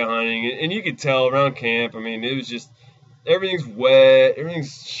last day of hunting, and you could tell around camp. I mean, it was just everything's wet,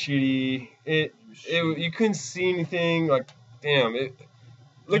 everything's shitty. You couldn't see anything. Like, damn it.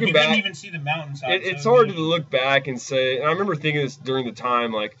 Looking back, couldn't even see the mountainside. It's hard to look back and say. And I remember thinking this during the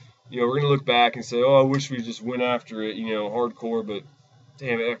time, like, we're gonna look back and say, oh, I wish we just went after it, hardcore. But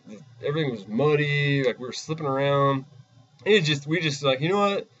damn, everything was muddy. Like we were slipping around. We just like, you know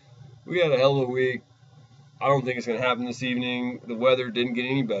what? We had a hell of a week. I don't think it's going to happen this evening. The weather didn't get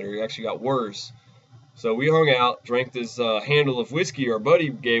any better. It actually got worse. So we hung out, drank this handle of whiskey our buddy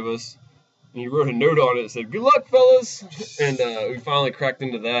gave us, and he wrote a note on it that said, "Good luck, fellas." And we finally cracked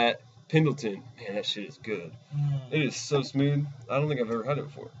into that. Pendleton, man, that shit is good. It is so smooth. I don't think I've ever had it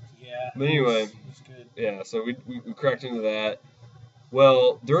before. Yeah. But anyway, it's good. yeah, so we cracked into that.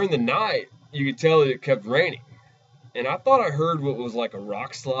 Well, during the night, you could tell that it kept raining. And I thought I heard what was like a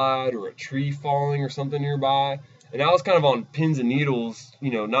rock slide or a tree falling or something nearby. And I was kind of on pins and needles,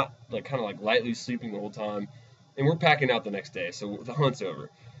 you know, not like kind of like lightly sleeping the whole time. And we're packing out the next day, so the hunt's over.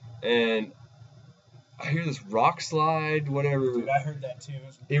 And I hear this rock slide, whatever. Dude, I heard that too.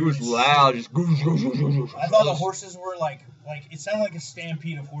 It was loud, just. I thought the horses were like it sounded like a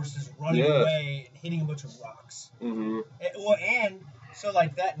stampede of horses running away and hitting a bunch of rocks. Mm-hmm. And so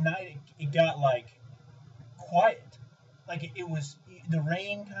like that night it got like quiet, like it was the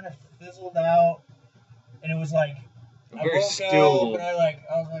rain kind of fizzled out, and it was like I Very woke still. up and I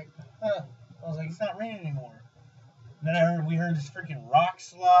was like it's not raining anymore. And then we heard this freaking rock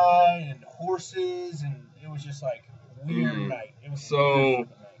slide and horses, and it was just like a weird night. It was So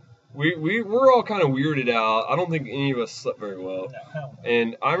we're all kind of weirded out. I don't think any of us slept very well. No, hell no.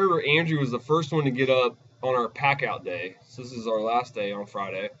 And I remember Andrew was the first one to get up on our pack out day. So this is our last day on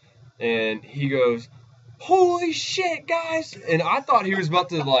Friday. And he goes, "Holy shit, guys." And I thought he was about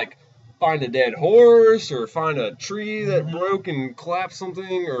to like find a dead horse or find a tree that broke and collapsed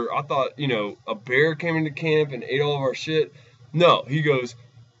something. Or I thought, you know, a bear came into camp and ate all of our shit. No, he goes,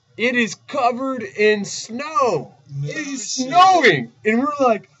 "It is covered in snow. It is snowing." And we're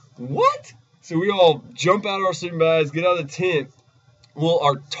like, "What?" So we all jump out of our sleeping bags, get out of the tent. Well,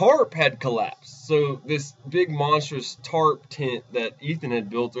 our tarp had collapsed. So this big monstrous tarp tent that Ethan had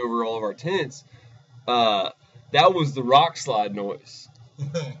built over all of our tents, that was the rock slide noise.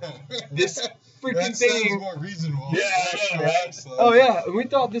 This freaking that thing. sounds more reasonable. Yeah, right. Oh yeah, and we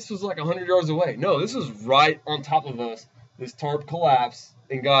thought this was like 100 yards away. No, this was right on top of us. This tarp collapsed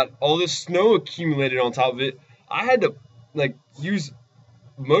and got all this snow accumulated on top of it. I had to like use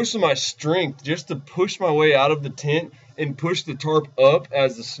most of my strength just to push my way out of the tent and push the tarp up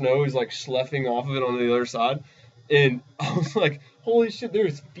as the snow is like sloughing off of it on the other side. And I was like, holy shit,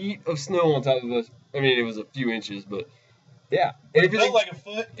 there's feet of snow on top of us. I mean, it was a few inches, but yeah. And It felt like a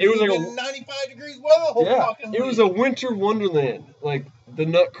foot. It was like a 95 degrees weather the whole fucking it was a winter wonderland, like the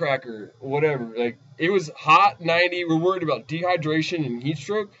Nutcracker, whatever. Like it was hot, 90. We're worried about dehydration and heat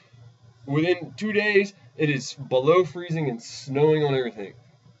stroke. Within 2 days, it is below freezing and snowing on everything.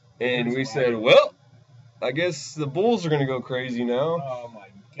 And we said, well, I guess the bulls are gonna go crazy now. Oh my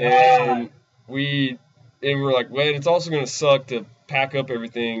god. And we're like, well, it's also gonna suck to pack up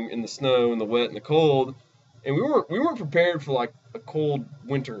everything in the snow and the wet and the cold. And we weren't prepared for like a cold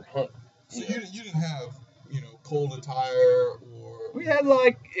winter hunt. So you didn't have, cold attire or... We had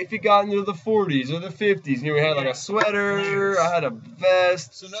like, if you got into the 40s or the 50s, we had like a sweater, I had a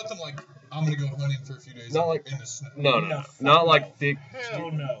vest. So nothing like, I'm going to go hunting for a few days Not like- in the snow. No, not like thick.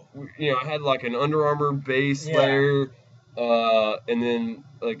 Hell no. I had like an Under Armour base layer, and then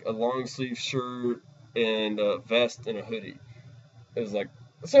like a long sleeve shirt and a vest and a hoodie. It was like,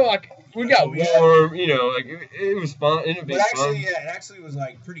 so like, we got warm, like it was fun. It But actually, it actually was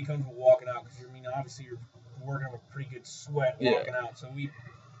like pretty comfortable walking out because obviously you're working with pretty good sweat walking out. So we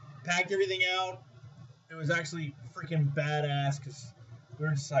packed everything out. It was actually freaking badass because we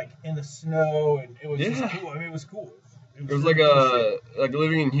were just like in the snow and it was just cool. I mean, it was cool. It was like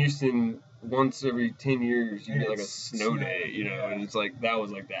living in Houston once every 10 years you get like a snow day, and it's like that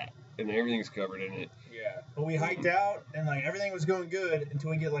was like that, and everything's covered in it. Yeah, but we hiked out and like everything was going good until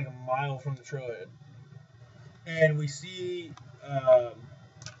we get like a mile from the trailhead, and we see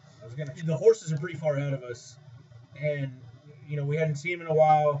the horses are pretty far ahead of us, and we hadn't seen them in a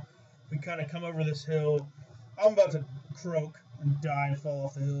while. We kind of come over this hill. I'm about to croak and die and fall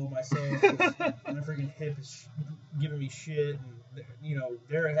off the hill myself. My freaking hip is giving me shit, and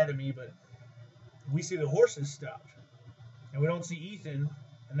they're ahead of me, but we see the horses stopped, and we don't see Ethan.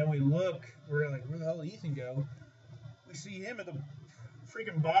 And then we look, we're like, where the hell did Ethan go? We see him at the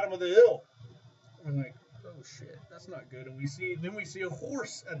freaking bottom of the hill. We're like, oh shit, that's not good. And we see a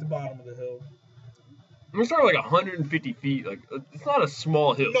horse at the bottom of the hill. We started like 150 feet. Like, it's not a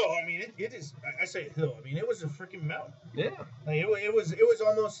small hill. No, I mean it is. I say hill. I mean it was a freaking mountain. Yeah. Like it was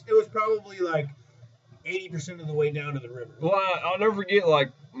probably like 80% of the way down to the river. Well, I'll never forget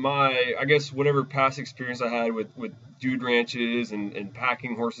like I guess whatever past experience I had with dude ranches and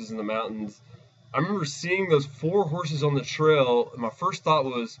packing horses in the mountains. I remember seeing those 4 horses on the trail, and my first thought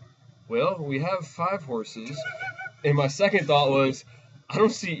was, well, we have 5 horses. And my second thought was, I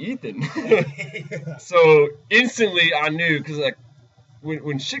don't see Ethan. So instantly I knew, because like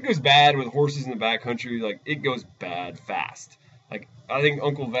when shit goes bad with horses in the backcountry, like it goes bad fast. Like I think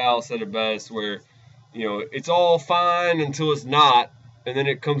Uncle Val said it best, where it's all fine until it's not, and then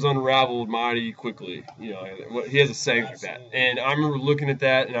it comes unraveled mighty quickly. He has a saying like that. And I remember looking at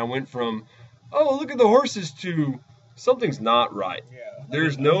that, and I went from, oh, look at the horses, to something's not right. Yeah.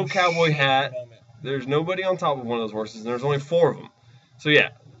 There's no cowboy hat. There's nobody on top of one of those horses, and there's only 4 of them. So yeah,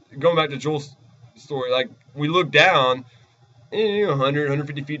 going back to Joel's story, like we look down, and 100,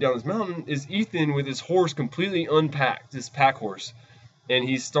 150 feet down this mountain is Ethan with his horse completely unpacked, this pack horse. And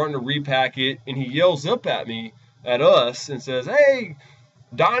he's starting to repack it, and he yells up at us, and says, "Hey,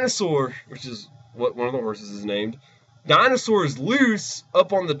 Dinosaur," which is what one of the horses is named. "Dinosaur is loose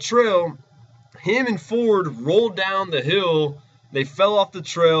up on the trail." Him and Ford rolled down the hill. They fell off the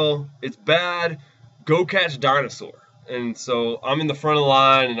trail. It's bad. Go catch Dinosaur. And so I'm in the front of the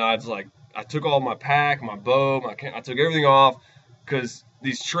line, and I took all my pack, my bow, I took everything off, because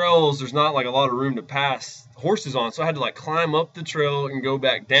these trails, there's not like a lot of room to pass horses on, so I had to like climb up the trail and go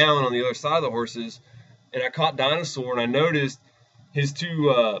back down on the other side of the horses. And I caught Dinosaur, and I noticed his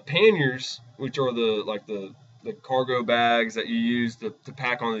 2 panniers, which are the cargo bags that you use to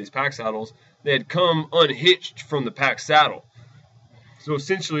pack onto these pack saddles. They had come unhitched from the pack saddle. So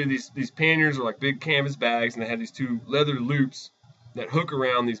essentially these panniers are like big canvas bags, and they have these 2 leather loops that hook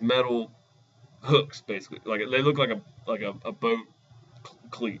around these metal hooks, basically. Like they look like a boat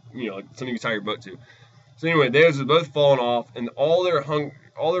cleat, like something you tie your boat to. So anyway, those are both falling off, and all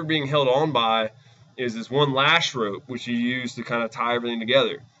they're being held on by is this one lash rope, which you use to kind of tie everything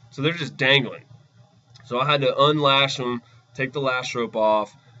together. So they're just dangling. So I had to unlash them, take the lash rope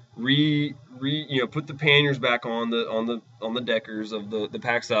off, put the panniers back on the deckers of the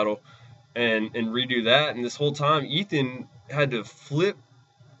pack saddle, and redo that. And this whole time, Ethan had to flip.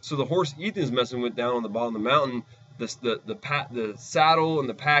 So the horse Ethan's messing with down on the bottom of the mountain, the saddle and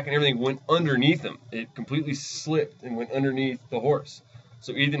the pack and everything went underneath him. It completely slipped and went underneath the horse.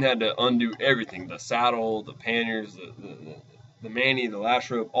 So Ethan had to undo everything: the saddle, the panniers, the mani, the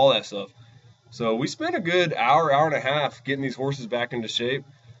lash rope, all that stuff. So we spent a good hour and a half getting these horses back into shape.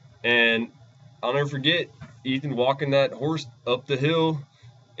 And I'll never forget Ethan walking that horse up the hill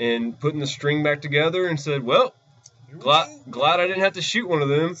and putting the string back together, and said, "Well, glad I didn't have to shoot one of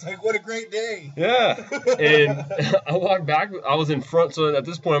them." It's like, what a great day. Yeah. And I walked back. I was in front. So at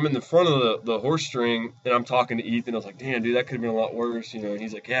this point, I'm in the front of the horse string, and I'm talking to Ethan. I was like, "Damn, dude, that could have been a lot worse." And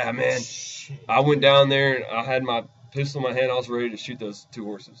he's like, "Yeah, man." Shit. I went down there, and I had my pistol in my hand. I was ready to shoot those 2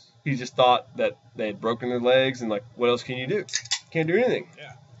 horses. He just thought that they had broken their legs, and like, what else can you do? Can't do anything.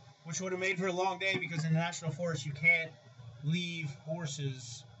 Yeah. Which would have made for a long day, because in the National Forest you can't leave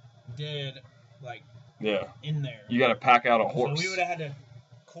horses dead, like, Yeah. in there. You got to pack out a horse. So we would have had to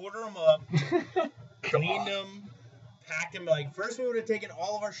quarter them up, cleaned them, packed them. Like, first we would have taken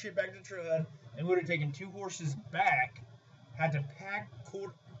all of our shit back to the trailhead, and we would have taken 2 horses back, had to pack,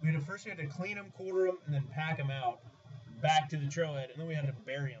 we had to clean them, quarter them, and then pack them out back to the trailhead, and then we had to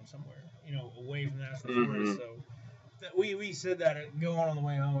bury them somewhere, away from the National Forest. So we said that going on the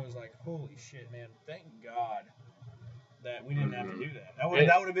way home. It was like, holy shit, man! Thank God that we didn't have to do that. That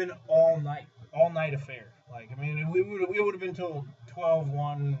would have been all night affair. Like, I mean, we would have been till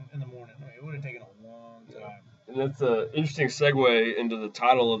 1 in the morning. I mean, it would have taken a long time. And that's an interesting segue into the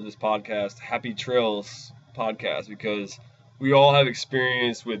title of this podcast, Happy Trails Podcast, because we all have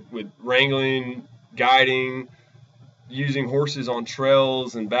experience with wrangling, guiding, using horses on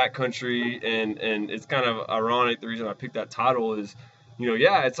trails and backcountry, and it's kind of ironic. The reason I picked that title is,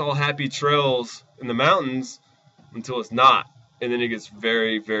 it's all happy trails in the mountains until it's not, and then it gets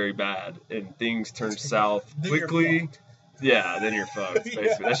very, very bad, and things turn south quickly. Then you're fucked. Basically,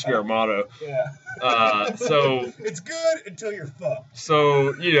 that should be our motto. Yeah. So it's good until you're fucked.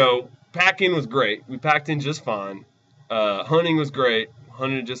 So packing was great. We packed in just fine. Hunting was great.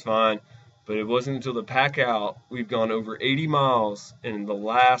 Hunted just fine. But it wasn't until the pack out, we've gone over 80 miles, and in the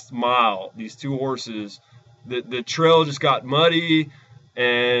last mile, these 2 horses, the trail just got muddy,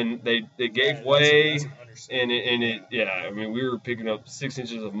 and they gave way, we were picking up 6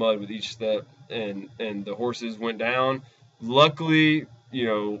 inches of mud with each step, and the horses went down. Luckily,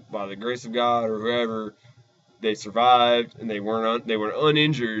 by the grace of God or whoever, they survived, and they were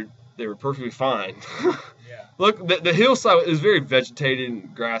uninjured. They were perfectly fine. Yeah. Look, the hillside is very vegetated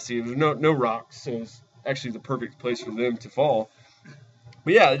and grassy. There's no rocks, so it's actually the perfect place for them to fall.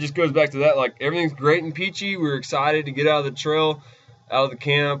 But yeah, it just goes back to that. Like, everything's great and peachy. We're excited to get out of the trail, out of the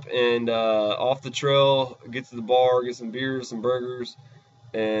camp, and off the trail, get to the bar, get some beers, some burgers,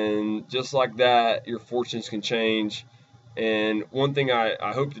 and just like that, your fortunes can change. And one thing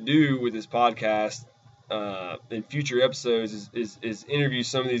I hope to do with this podcast in future episodes is interview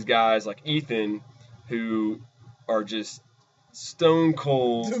some of these guys like Ethan, who are just stone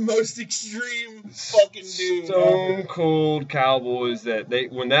cold, The most extreme fucking dude. stone cold cowboys. That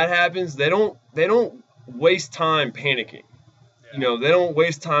when that happens, they don't waste time panicking. You know, they don't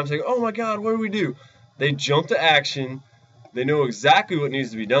waste time saying, "Oh my God, what do we do?" They jump to action. They know exactly what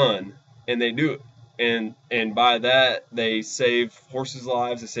needs to be done, and they do it. And by that, they save horses'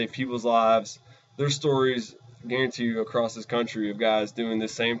 lives. They save people's lives. There's stories, guarantee you, across this country of guys doing the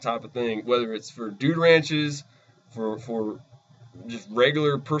same type of thing, whether it's for dude ranches, for just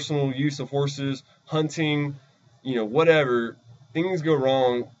regular personal use of horses, hunting, you know, whatever. Things go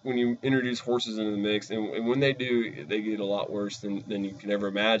wrong when you introduce horses into the mix, and when they do, they get a lot worse than you can ever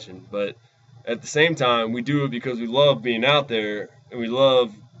imagine. But at the same time, we do it because we love being out there, and we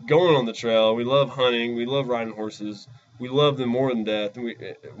love going on the trail. We love hunting. We love riding horses. We love them more than death.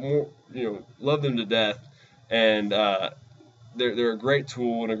 And love them to death. And they're a great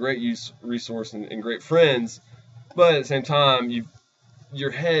tool and a great resource and great friends. But at the same time,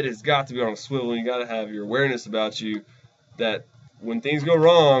 your head has got to be on a swivel, and you got to have your awareness about you that when things go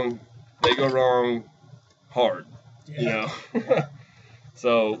wrong, they go wrong hard. You know.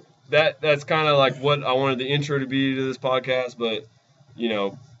 So that's kind of like what I wanted the intro to be to this podcast. But you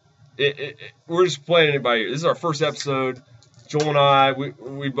know, we're just playing it by ear. This is our first episode. Joel and I,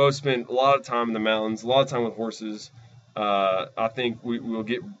 we both spent a lot of time in the mountains, a lot of time with horses. I think we'll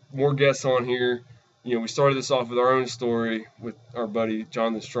get more guests on here. You know, we started this off with our own story with our buddy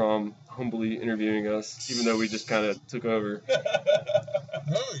Jonathan Strom humbly interviewing us, even though we just kind of took over.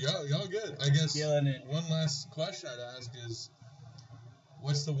 No, y'all good. I guess Killing it. one last question I'd ask is,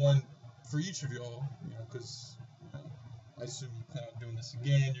 what's the one for each of y'all? You know, because I assume you plan on doing this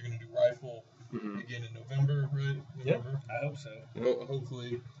again. You're going to do rifle again in November, right? November. I hope so. Well,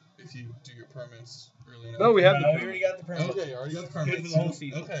 hopefully, if you do your permits early enough. No, we have We the already got the permit. Okay, already got the Good permits. for the whole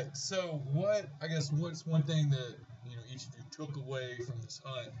season. Okay, so what's one thing that each of you took away from this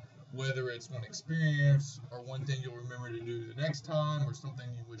hunt? Whether it's one experience or one thing you'll remember to do the next time, or something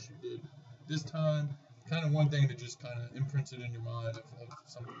you wish you did this time. Kind of one thing that just kind of imprinted in your mind of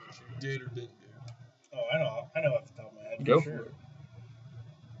something that you did or didn't do. Oh, I know off the top of my head. Go for for sure.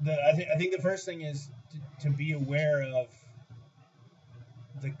 it. I think the first thing is to be aware of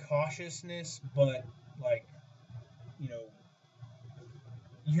the cautiousness, but like,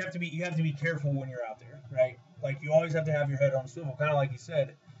 you have to be careful when you're out there, right? Like, you always have to have your head on a swivel, kind of like you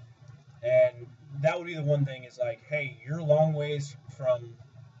said. And that would be the one thing is like, hey, you're a long ways from,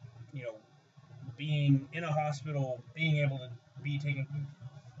 being in a hospital, being able to be taken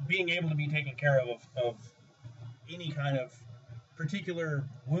care of any kind of particular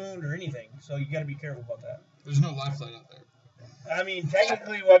wound or anything. So you got to be careful about that. There's no life flight out there. I mean,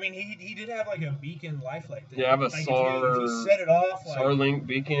 technically, he did have like a beacon lifeline thing. Yeah, I have a like SAR, if you set it off, like, SAR-Link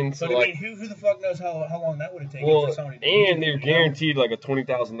beacon. So but like, I mean, who the fuck knows how long that would have taken well, for somebody to and they're guaranteed like a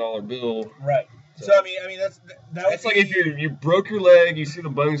 $20,000 bill. Right. So I mean that It's like if you broke your leg, you see the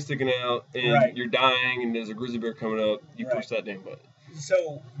bone sticking out, and Right. you're dying, and there's a grizzly bear coming up, you Right. push that damn button.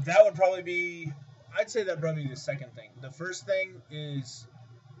 So that would probably be, I'd say that'd probably be the second thing. The first thing is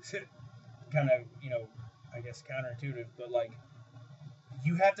kind of, I guess counterintuitive, but like,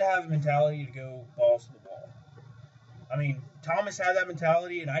 you have to have a mentality to go balls to the wall. I mean, Thomas had that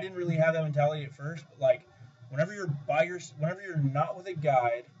mentality, and I didn't really have that mentality at first, but like, whenever you're not with a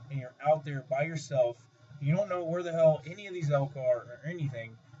guide and you're out there by yourself, you don't know where the hell any of these elk are or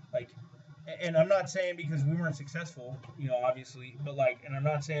anything, like, and I'm not saying because we weren't successful, obviously, but like, and I'm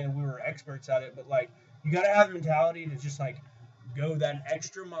not saying we were experts at it, but like, you got to have the mentality to just like go that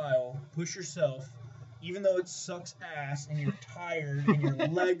extra mile, push yourself, even though it sucks ass and you're tired and your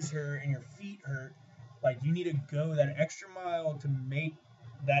legs hurt and your feet hurt. Like, you need to go that extra mile to make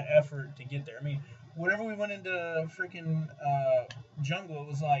that effort to get there. I mean, whenever we went into freaking jungle, it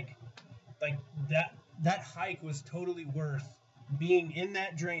was like that hike was totally worth being in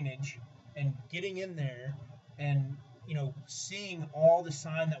that drainage and getting in there and seeing all the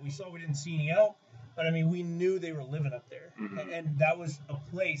sign that we saw. We didn't see any elk, but I mean, we knew they were living up there. And that was a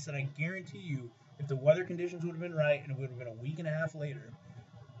place that I guarantee you, if the weather conditions would have been right and it would have been a week and a half later,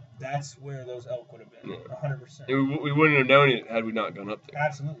 that's where those elk would have been, 100%. We wouldn't have known it had we not gone up there.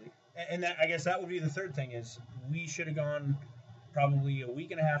 Absolutely. And that, I guess that would be the third thing is we should have gone probably a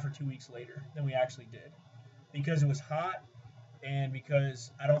week and a half or 2 weeks later than we actually did, because it was hot and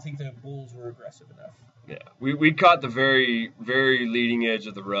because I don't think the bulls were aggressive enough. Yeah, we caught the very, very leading edge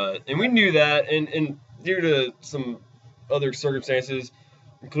of the rut, and we knew that, and due to some other circumstances,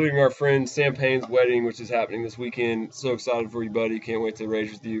 including our friend Sam Payne's wedding, which is happening this weekend. So excited for you, buddy. Can't wait to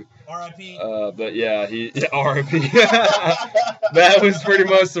rage with you. R.I.P. But yeah, R.I.P. That was pretty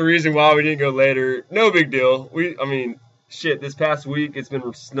much the reason why we didn't go later. No big deal. This past week it's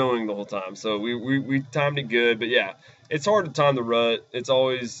been snowing the whole time, so we timed it good. But yeah, it's hard to time the rut. It's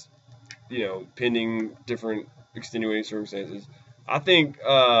always, pending different extenuating circumstances. I think.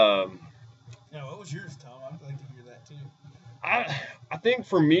 Yeah, what was yours, Tom? I'd like to hear that too. I think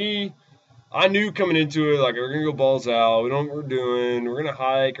for me, I knew coming into it, like, we're going to go balls out. We know what we're doing. We're going to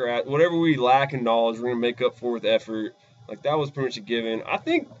hike or whatever we lack in knowledge, we're going to make up for with effort. Like, that was pretty much a given. I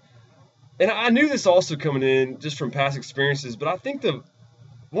think, and I knew this also coming in just from past experiences, but I think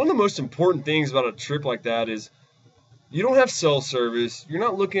one of the most important things about a trip like that is you don't have cell service. You're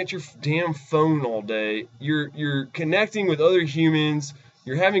not looking at your damn phone all day. You're connecting with other humans.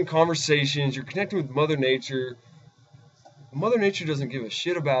 You're having conversations. You're connecting with Mother Nature. Mother Nature doesn't give a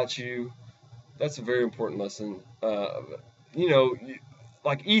shit about you. That's a very important lesson.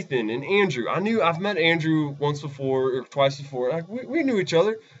 Like Ethan and Andrew. I've met Andrew once before or twice before. Like we knew each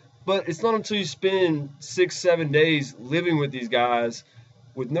other, but it's not until you spend 6-7 days living with these guys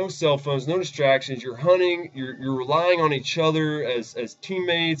with no cell phones, no distractions. You're hunting. You're relying on each other as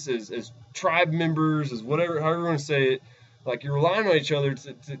teammates, as tribe members, as however you want to say it. Like, you're relying on each other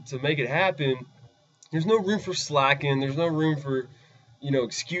to make it happen. There's no room for slacking. There's no room for,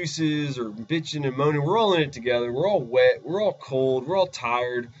 excuses or bitching and moaning. We're all in it together. We're all wet. We're all cold. We're all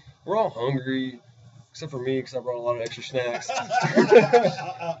tired. We're all hungry, except for me because I brought a lot of extra snacks.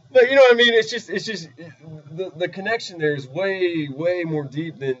 But you know what I mean? It's just the connection there is way, way more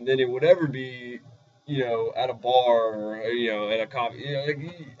deep than it would ever be, at a bar or, at a coffee.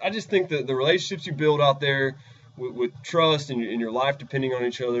 I just think that the relationships you build out there, with trust and your life depending on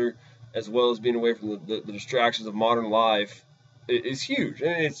each other, as well as being away from the distractions of modern life, is huge.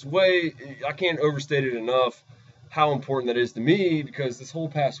 And I can't overstate it enough how important that is to me, because this whole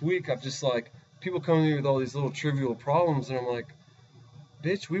past week I've just people come to me with all these little trivial problems, and I'm like,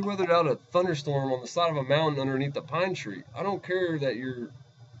 bitch, we weathered out a thunderstorm on the side of a mountain underneath a pine tree. I don't care that your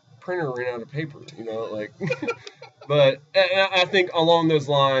printer ran out of paper, But I think along those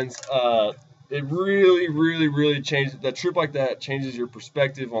lines, it really, really, really changed. A trip like that changes your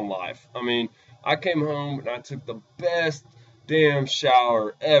perspective on life. I came home and I took the best damn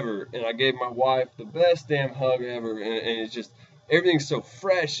shower ever, and I gave my wife the best damn hug ever, and it's just, everything's so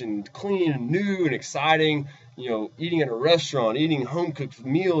fresh and clean and new and exciting. Eating at a restaurant, eating home-cooked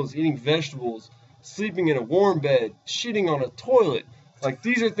meals, eating vegetables, sleeping in a warm bed, shitting on a toilet. Like,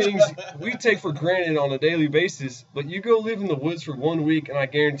 these are things we take for granted on a daily basis, but you go live in the woods for 1 week, and I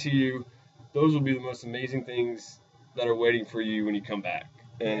guarantee you, those will be the most amazing things that are waiting for you when you come back.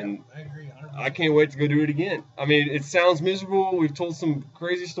 And I agree 100%. I can't wait to go do it again. It sounds miserable. We've told some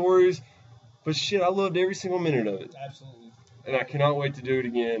crazy stories, but shit, I loved every single minute of it. Absolutely. And I cannot wait to do it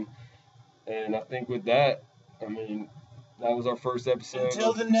again. And I think with that, that was our first episode.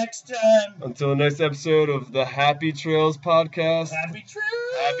 Until the next time. Until the next episode of the Happy Trails Podcast. Happy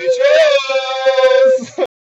Trails. Happy Trails!